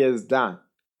what he has done.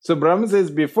 So Branham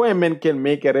says before a man can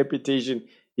make a reputation,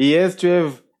 he has to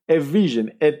have a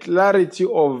vision, a clarity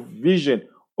of vision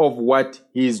of what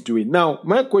he is doing. Now,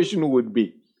 my question would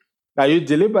be, are you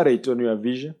deliberate on your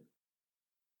vision?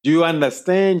 Do you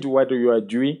understand what you are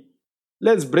doing?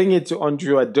 Let's bring it onto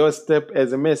your doorstep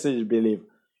as a message believer.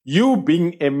 You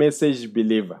being a message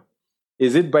believer,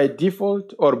 is it by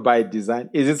default or by design?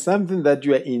 Is it something that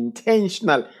you are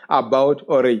intentional about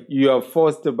or you are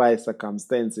forced by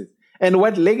circumstances? And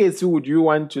what legacy would you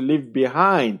want to leave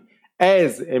behind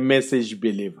as a message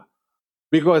believer?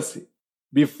 Because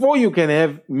before you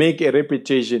can make a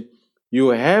reputation, you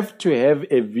have to have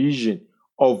a vision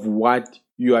of what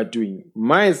you are doing.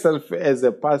 Myself as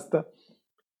a pastor,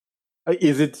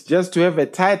 is it just to have a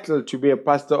title to be a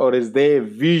pastor, or is there a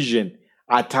vision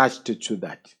attached to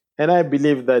that? And I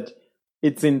believe that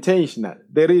it's intentional.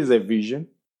 There is a vision.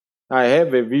 I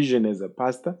have a vision as a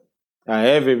pastor. I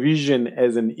have a vision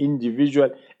as an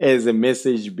individual, as a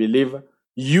message believer.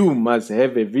 You must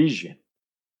have a vision.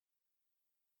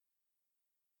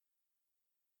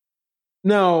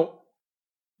 Now,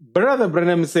 Brother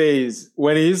Branham says,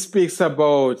 when he speaks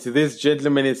about this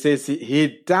gentleman, he says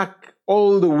he dug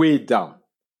all the way down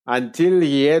until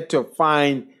he had to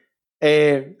find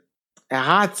a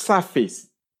hard surface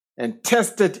and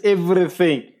tested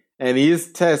everything. And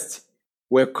his tests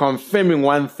were confirming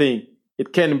one thing: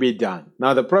 it can be done.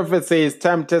 Now, the prophet says,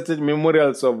 time-tested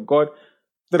memorials of God,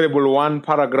 311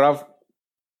 paragraph.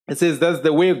 It says that's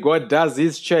the way God does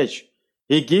his church.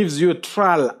 He gives you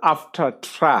trial after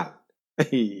trial.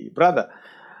 Brother,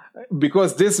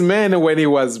 because this man, when he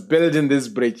was building this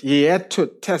bridge, he had to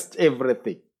test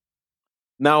everything.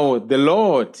 Now, the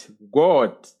Lord,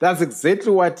 God, that's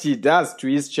exactly what he does to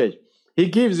his church. He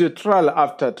gives you trial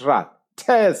after trial,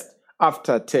 test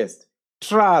after test,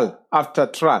 trial after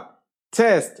trial,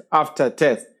 test after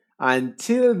test,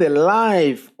 until the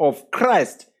life of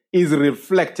Christ is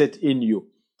reflected in you,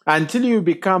 until you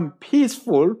become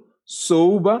peaceful,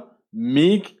 sober,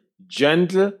 meek,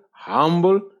 gentle,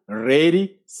 humble,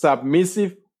 ready,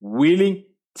 submissive, willing,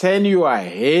 turn your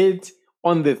head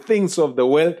on the things of the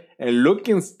world and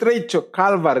looking straight to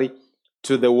Calvary,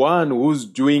 to the one who's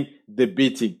doing the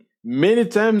beating. Many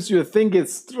times you think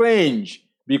it's strange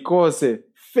because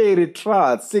fiery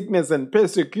trials, sickness, and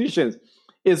persecutions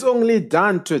is only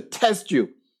done to test you,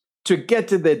 to get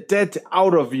the dirt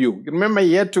out of you. Remember,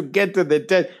 you had to get the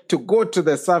dirt, to go to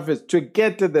the surface, to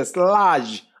get the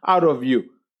sludge out of you,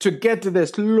 to get the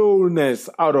slowness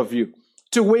out of you,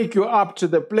 to wake you up to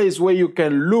the place where you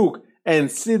can look and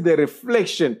see the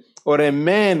reflection, or a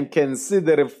man can see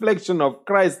the reflection of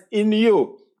Christ in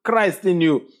you,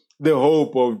 the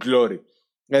hope of glory.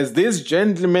 As this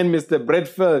gentleman, Mr.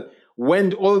 Bradfield,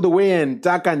 went all the way and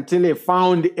dug until he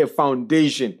found a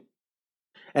foundation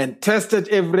and tested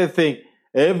everything.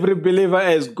 Every believer,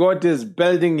 as God is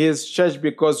building his church,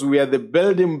 because we are the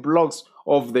building blocks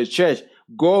of the church,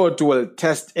 God will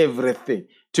test everything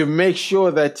to make sure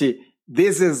that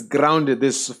this is grounded.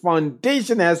 This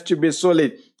foundation has to be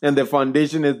solid, and the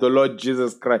foundation is the Lord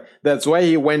Jesus Christ. That's why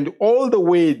he went all the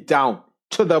way down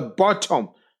to the bottom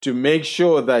to make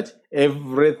sure that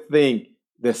everything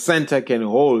the center can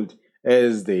hold,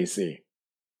 as they say.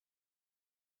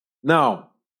 Now,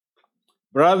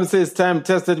 Brother says,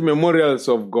 time-tested memorials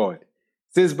of God.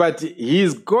 Says, but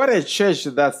he's got a church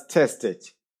that's tested,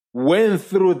 went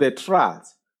through the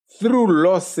trials, through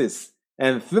losses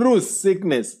and through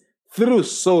sickness, through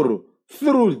sorrow,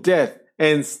 through death,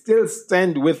 and still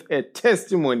stand with a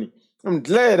testimony. I'm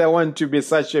glad I want to be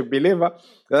such a believer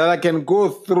that I can go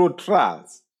through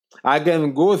trials. I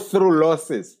can go through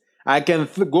losses. I can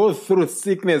go through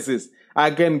sicknesses. I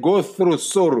can go through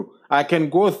sorrow. I can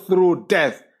go through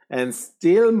death, and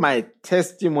still my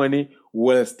testimony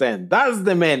will stand. That's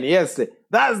the man. Yes,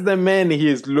 that's the man he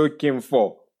is looking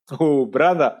for. Oh,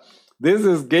 brother, this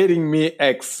is getting me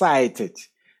excited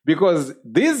because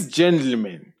this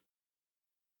gentleman,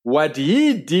 what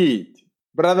he did,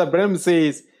 Brother Branham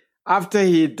says, after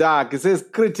he died, he says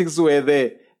critics were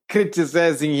there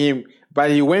criticizing him, but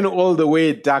he went all the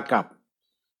way dark up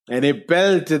and he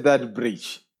built that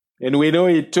bridge. And we know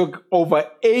it took over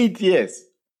 8 years,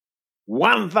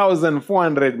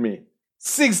 1,400 men,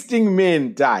 16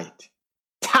 men died,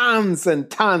 tons and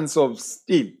tons of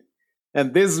steel.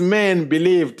 And this man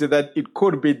believed that it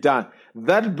could be done.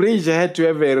 That bridge had to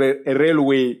have a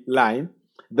railway line.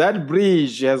 That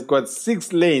bridge has got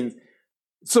 6 lanes.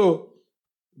 So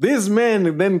this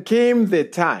man then came the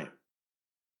time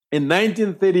in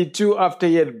 1932 after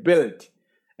he had built,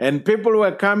 and people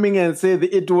were coming and said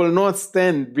it will not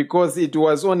stand because it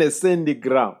was on a sandy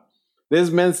ground. This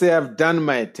man said, I've done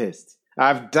my test.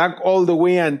 I've dug all the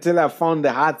way until I found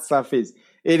the hard surface.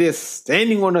 It is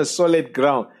standing on a solid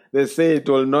ground. They say it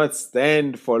will not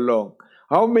stand for long.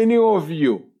 How many of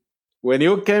you, when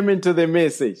you came into the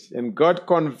message and got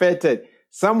converted,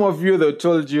 some of you, they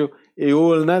told you, it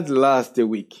will not last a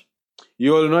week.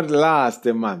 You will not last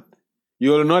a month.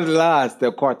 You will not last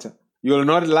a quarter. You will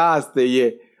not last a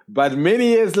year. But many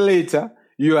years later,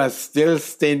 you are still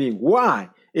standing. Why?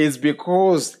 It's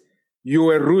because you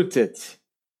were rooted.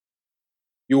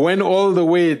 You went all the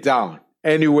way down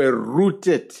and you were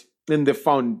rooted in the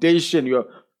foundation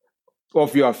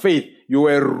of your faith. You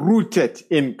were rooted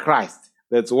in Christ.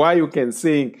 That's why you can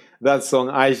sing that song,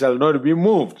 I shall not be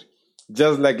moved,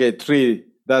 just like a tree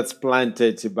that's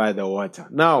planted by the water.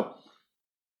 Now,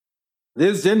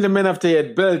 this gentleman, after he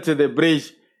had built the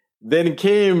bridge, then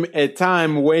came a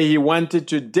time where he wanted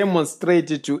to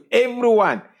demonstrate to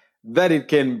everyone that it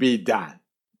can be done.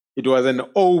 It was an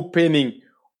opening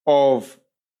of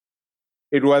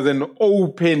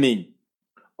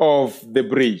the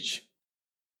bridge.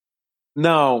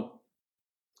 Now,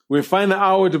 we find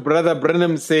out Brother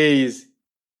Branham says,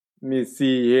 let me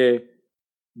see here,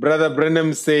 Brother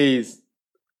Branham says,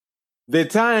 the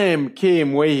time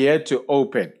came where he had to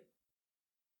open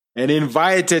and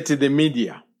invited the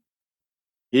media.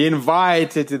 He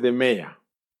invited the mayor.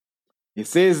 He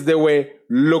says there were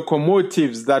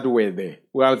locomotives that were there.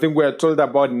 Well, I think we are told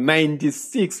about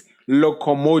 96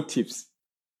 locomotives.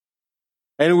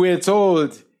 And we are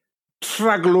told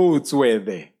truckloads were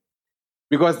there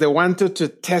because they wanted to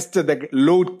test the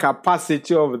load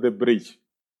capacity of the bridge.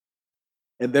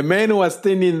 And the man was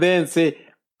standing there and said,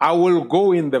 I will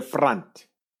go in the front.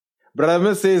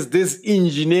 Brother says this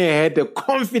engineer had a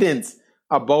confidence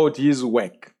about his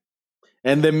work.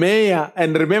 And the mayor,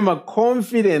 and remember,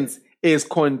 confidence is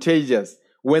contagious.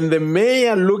 When the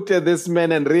mayor looked at this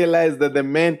man and realized that the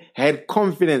man had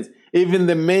confidence, even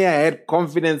the mayor had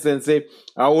confidence and said,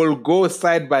 I will go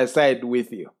side by side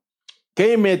with you.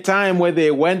 Came a time where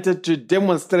they wanted to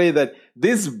demonstrate that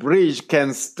this bridge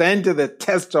can stand the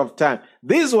test of time.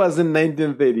 This was in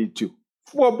 1932.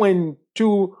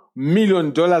 $4.2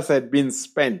 million had been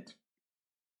spent.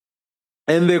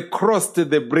 And they crossed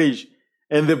the bridge.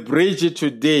 And the bridge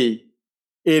today,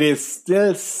 it is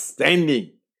still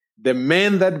standing. The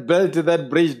man that built that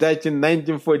bridge died in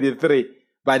 1943.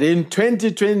 But in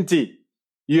 2020,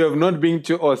 you have not been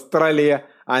to Australia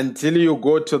until you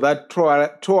go to that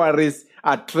tourist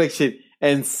attraction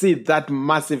and see that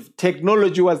massive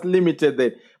technology was limited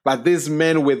there. But this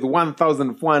man with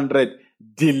 1,400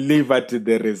 delivered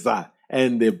the result.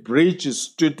 And the bridge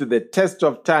stood the test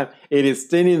of time. It is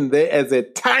standing there as a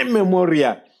time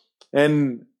memorial.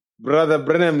 And Brother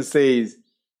Branham says,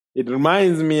 it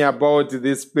reminds me about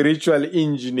the spiritual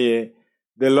engineer,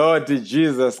 the Lord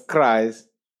Jesus Christ,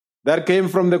 that came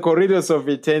from the corridors of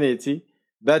eternity,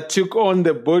 that took on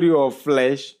the body of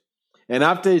flesh. And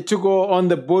after he took on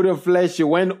the body of flesh, he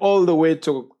went all the way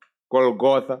to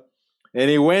Golgotha. And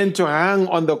he went to hang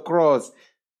on the cross.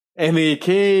 And he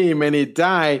came and he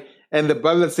died. And the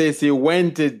Bible says he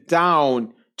went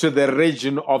down to the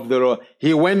region of the Lord.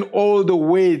 He went all the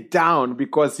way down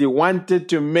because he wanted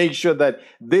to make sure that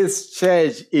this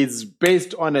church is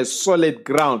based on a solid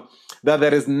ground, that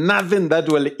there is nothing that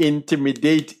will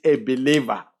intimidate a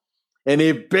believer. And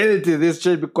he built this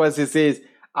church because he says,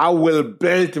 I will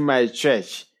build my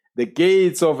church. The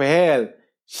gates of hell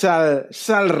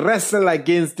shall wrestle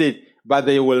against it, but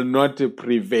they will not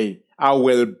prevail. I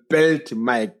will build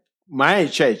my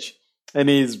church, and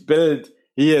he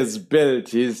has built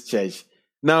his church.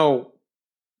 Now,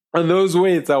 on those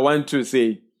words, I want to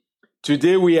say,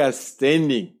 today we are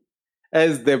standing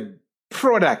as the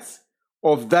products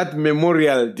of that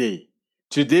memorial day.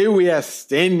 Today we are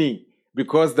standing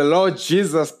because the Lord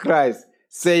Jesus Christ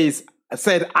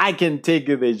said, I can take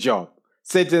the job.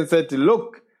 Satan said,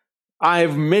 look,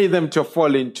 I've made them to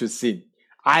fall into sin.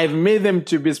 I've made them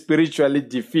to be spiritually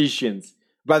deficient.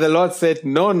 But the Lord said,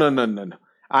 no.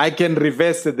 I can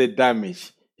reverse the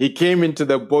damage. He came into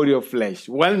the body of flesh,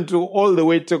 went all the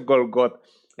way to Golgotha,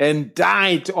 and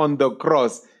died on the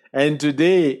cross. And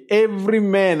today, every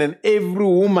man and every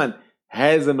woman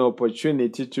has an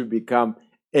opportunity to become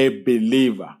a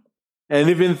believer. And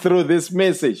even through this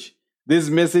message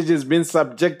has been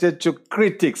subjected to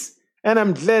critics. And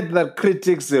I'm glad that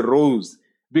critics arose,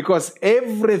 because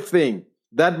everything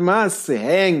that must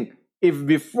hang, if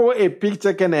before a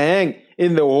picture can hang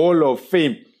in the Hall of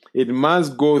Fame, it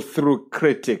must go through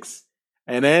critics.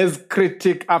 And as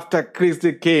critic after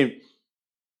critic came,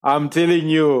 I'm telling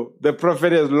you, the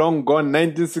prophet has long gone,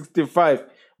 1965,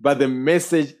 but the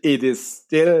message, it is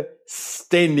still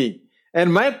standing.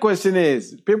 And my question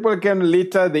is, people can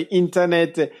litter the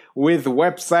internet with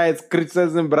websites,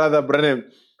 criticism, Brother Branham.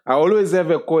 I always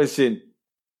have a question.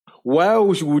 Why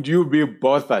would you be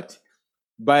bothered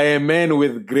by a man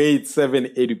with grade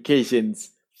 7 educations?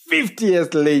 50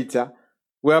 years later,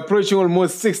 we're approaching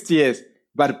almost 60 years,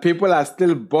 but people are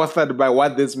still bothered by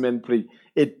what this man preached.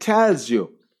 It tells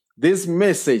you this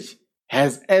message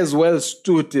has as well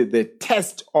stood the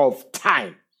test of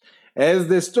time. As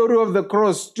the story of the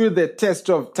cross stood the test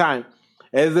of time,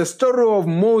 as the story of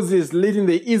Moses leading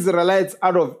the Israelites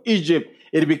out of Egypt,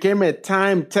 it became a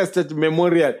time-tested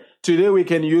memorial. Today we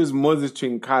can use Moses to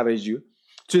encourage you.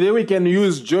 Today we can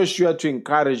use Joshua to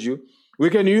encourage you. We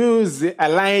can use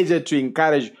Elijah to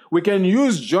encourage you. We can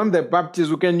use John the Baptist.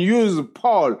 We can use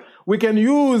Paul. We can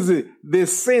use the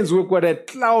saints. We've got a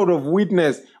cloud of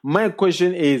witness. My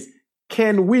question is,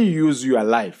 can we use your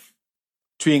life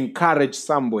to encourage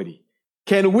somebody?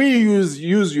 Can we use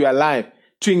your life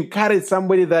to encourage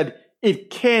somebody that it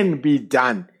can be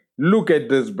done? Look at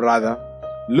this brother.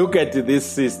 Look at this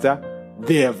sister.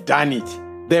 They have done it.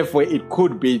 Therefore, it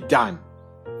could be done.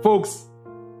 Folks,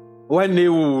 one day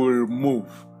we will move.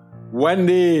 One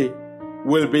day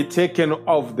we'll be taken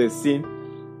off the scene.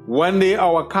 One day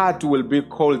our cart will be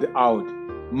called out.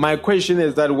 My question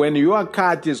is that when your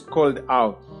cart is called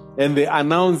out and they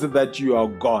announce that you are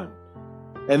gone,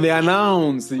 and they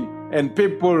announce and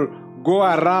people go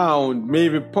around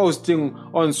maybe posting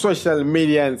on social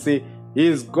media and say,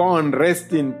 he's gone,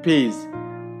 rest in peace.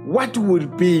 What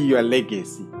would be your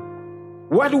legacy?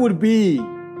 What would be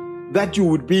that you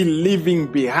would be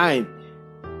leaving behind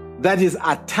that is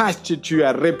attached to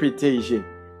your reputation?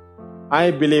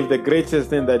 I believe the greatest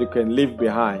thing that you can leave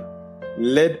behind,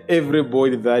 let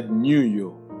everybody that knew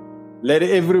you, let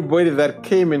everybody that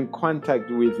came in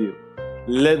contact with you,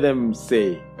 let them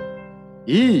say,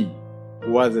 he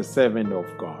was a servant of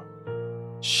God.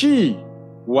 She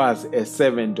was a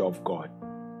servant of God.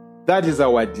 That is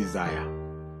our desire.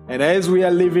 And as we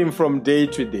are living from day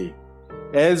to day,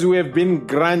 as we have been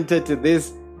granted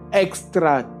this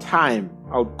extra time,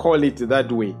 I would call it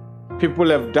that way, people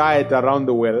have died around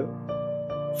the world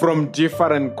from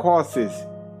different causes.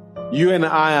 You and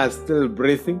I are still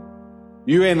breathing.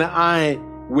 You and I,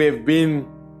 we've been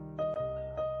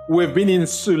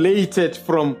insulated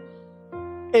from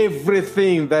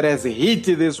everything that has hit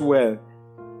this world.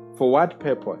 For what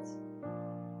purpose?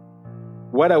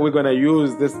 What are we going to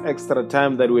use this extra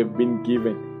time that we've been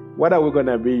given? What are we going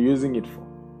to be using it for?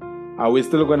 Are we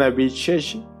still going to be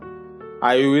churchy?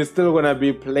 Are we still going to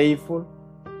be playful?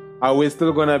 Are we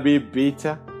still going to be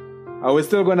bitter? Are we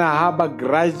still going to harbor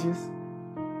grudges?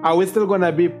 Are we still going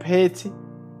to be petty?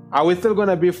 Are we still going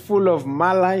to be full of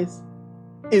malice?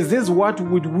 Is this what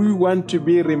would we want to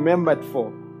be remembered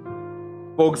for?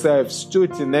 Folks, I have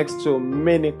stood next to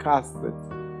many caskets.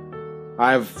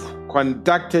 I've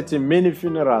conducted many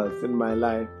funerals in my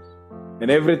life. And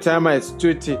every time I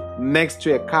stood next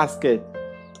to a casket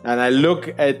and I look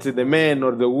at the man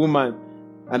or the woman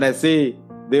and I say,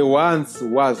 they once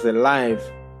was alive,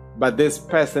 but this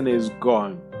person is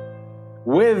gone.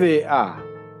 Where they are,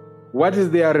 what is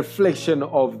their reflection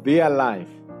of their life?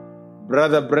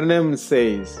 Brother Branham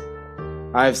says,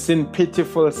 I've seen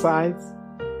pitiful sights.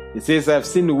 He says, I've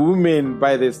seen women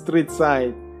by the street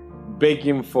side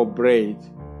begging for bread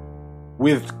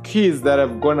with kids that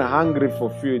have gone hungry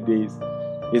for a few days.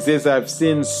 He says, I've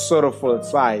seen sorrowful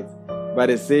sights. But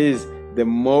he says, the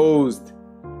most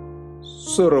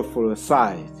sorrowful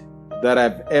sight that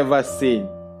I've ever seen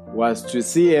was to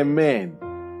see a man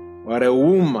or a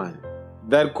woman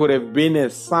that could have been a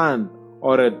son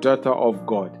or a daughter of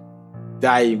God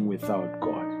dying without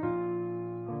God.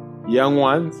 Young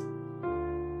ones,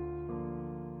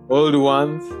 old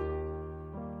ones,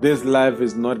 this life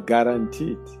is not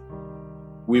guaranteed.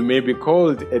 We may be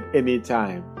called at any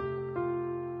time.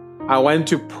 I want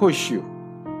to push you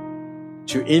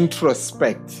to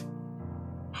introspect.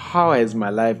 How has my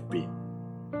life been?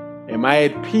 Am I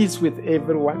at peace with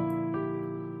everyone?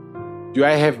 Do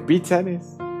I have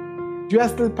bitterness? Do I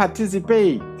still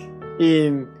participate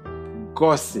in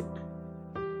gossip?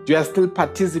 Do I still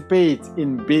participate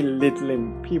in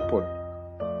belittling people?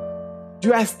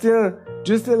 Do I still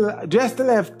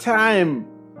have time,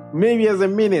 maybe as a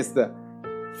minister,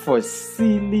 for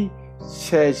silly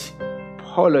church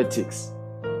politics?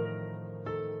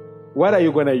 What are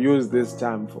you going to use this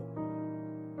time for?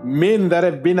 Men that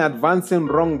have been advancing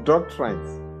wrong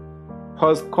doctrines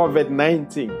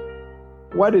post-COVID-19.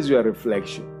 What is your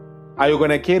reflection? Are you going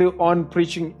to carry on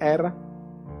preaching error?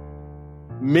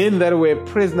 Men that were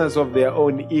prisoners of their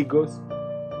own egos.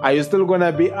 Are you still going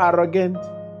to be arrogant?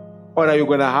 Or are you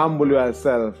going to humble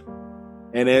yourself?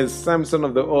 And as Samson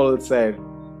of the old said,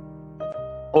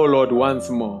 "Oh Lord, once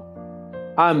more,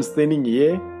 I'm standing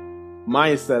here,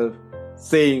 myself,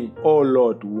 saying, oh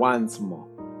Lord, once more."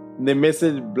 The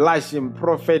Message blushing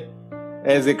prophet,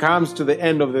 as he comes to the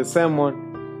end of the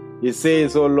sermon, he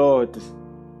says, "Oh Lord,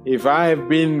 if I have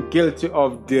been guilty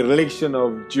of dereliction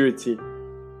of duty,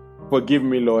 forgive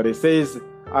me, Lord." He says,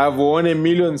 "I've won 1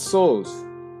 million souls.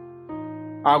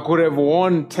 I could have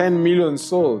won 10 million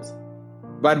souls.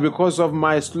 But because of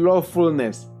my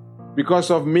slothfulness,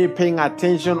 because of me paying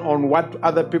attention on what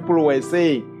other people were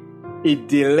saying, it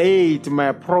delayed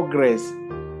my progress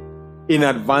in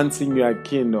advancing your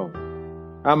kingdom."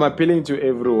 I'm appealing to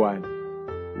everyone.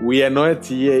 We are not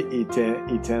here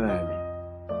eternally.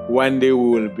 One day we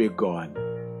will be gone.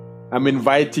 I'm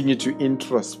inviting you to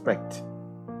introspect.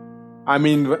 I'm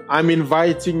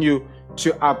inviting you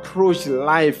to approach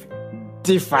life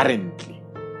differently.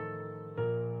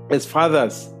 As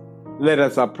fathers, let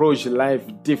us approach life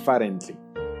differently.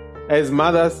 As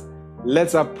mothers,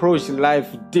 let's approach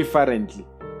life differently.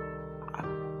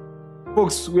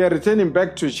 Folks, we are returning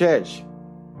back to church.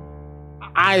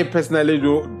 I personally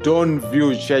don't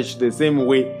view church the same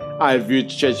way I viewed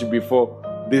church before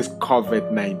this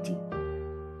COVID-19.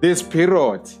 This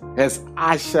period has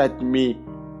ushered me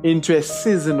into a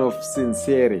season of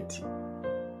sincerity,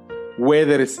 where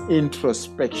there is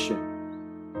introspection,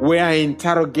 where I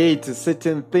interrogate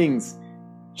certain things.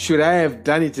 Should I have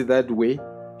done it that way?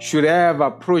 Should I have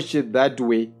approached it that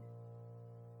way?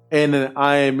 And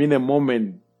I am in a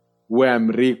moment where I'm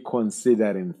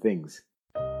reconsidering things.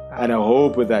 And I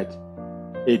hope that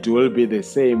it will be the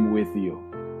same with you.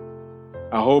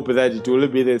 I hope that it will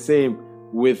be the same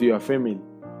with your family.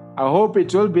 I hope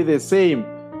it will be the same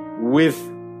with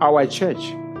our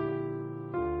church.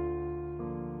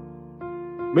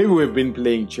 Maybe we've been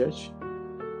playing church.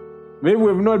 Maybe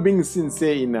we've not been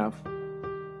sincere enough.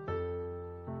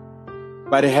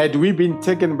 But had we been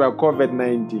taken by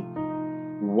COVID-19,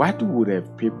 what would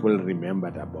have people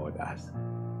remembered about us?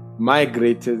 My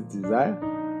greatest desire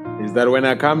is that when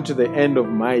I come to the end of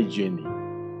my journey,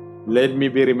 let me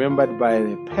be remembered by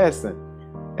a person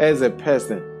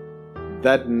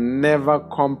that never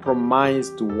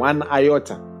compromised one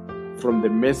iota from the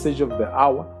message of the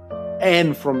hour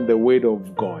and from the word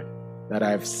of God. That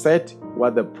I've said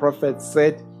what the prophet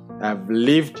said, I've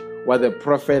lived what the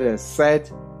prophet has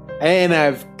said, and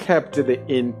I've kept the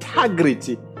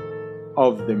integrity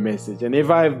of the message. And if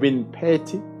I've been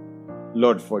petty,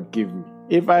 Lord, forgive me.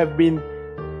 If I've been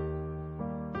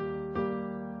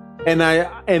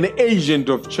an agent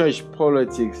of church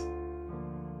politics,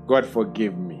 God,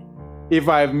 forgive me. If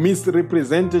I've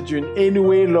misrepresented you in any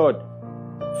way, Lord,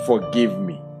 forgive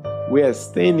me. We are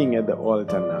standing at the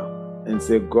altar now and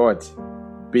say, God,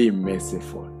 be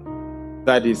merciful.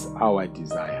 That is our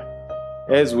desire.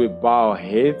 As we bow our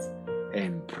heads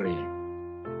and pray.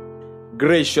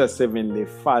 Gracious Heavenly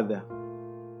Father,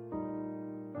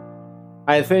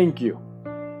 I thank you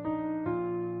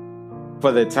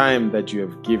for the time that you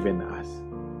have given us.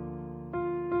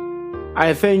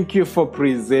 I thank you for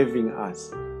preserving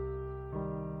us.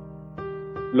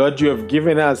 Lord, you have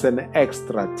given us an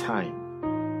extra time.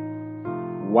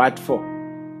 What for?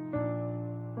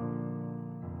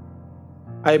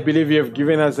 I believe you have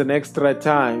given us an extra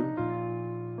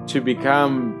time to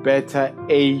become better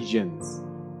agents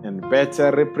and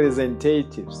better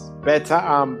representatives, better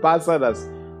ambassadors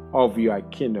of your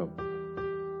kingdom.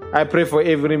 I pray for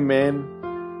every man.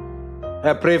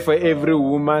 I pray for every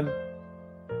woman.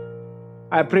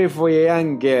 I pray for a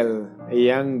young girl, a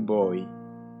young boy.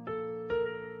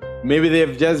 Maybe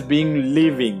they've just been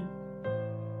living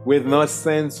with no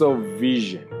sense of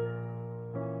vision.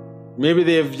 Maybe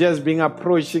they've just been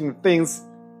approaching things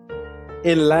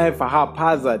in life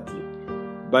haphazardly.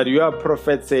 But your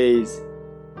prophet says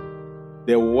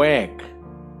the work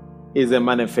is a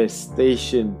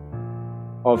manifestation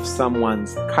of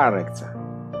someone's character.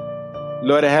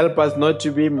 Lord, help us not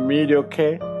to be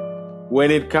mediocre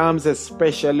when it comes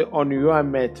especially on your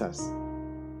matters.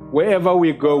 Wherever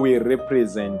we go, we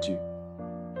represent you.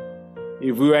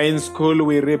 If we are in school,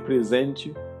 we represent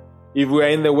you. If we are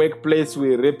in the workplace,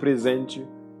 we represent you.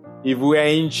 If we are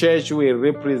in church, we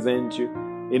represent you.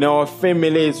 In our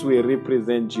families, we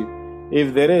represent you.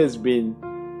 If there has been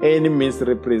any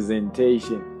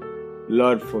misrepresentation,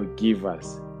 Lord, forgive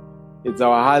us. It's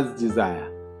our heart's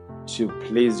desire to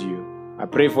please you. I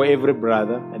pray for every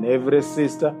brother and every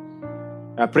sister.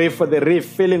 I pray for the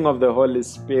refilling of the Holy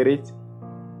Spirit.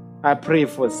 I pray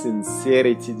for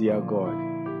sincerity, dear God.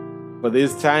 For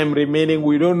this time remaining,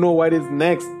 we don't know what is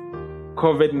next.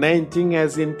 COVID-19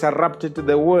 has interrupted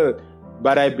the world,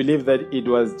 but I believe that it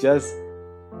was just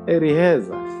a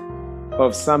rehearsal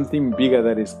of something bigger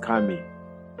that is coming.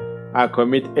 I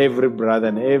commit every brother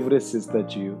and every sister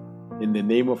to you in the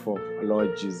name of our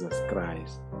Lord Jesus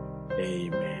Christ.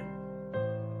 Amen.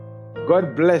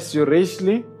 God bless you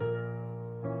richly.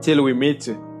 Till we meet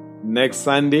next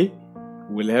Sunday,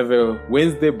 we'll have a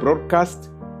Wednesday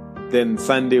broadcast. Then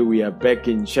Sunday we are back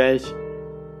in church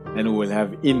and we'll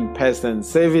have in-person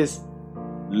service.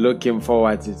 Looking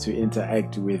forward to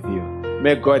interact with you.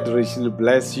 May God richly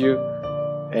bless you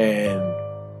and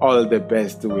all the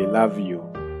best. We love you.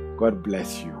 God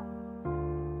bless you.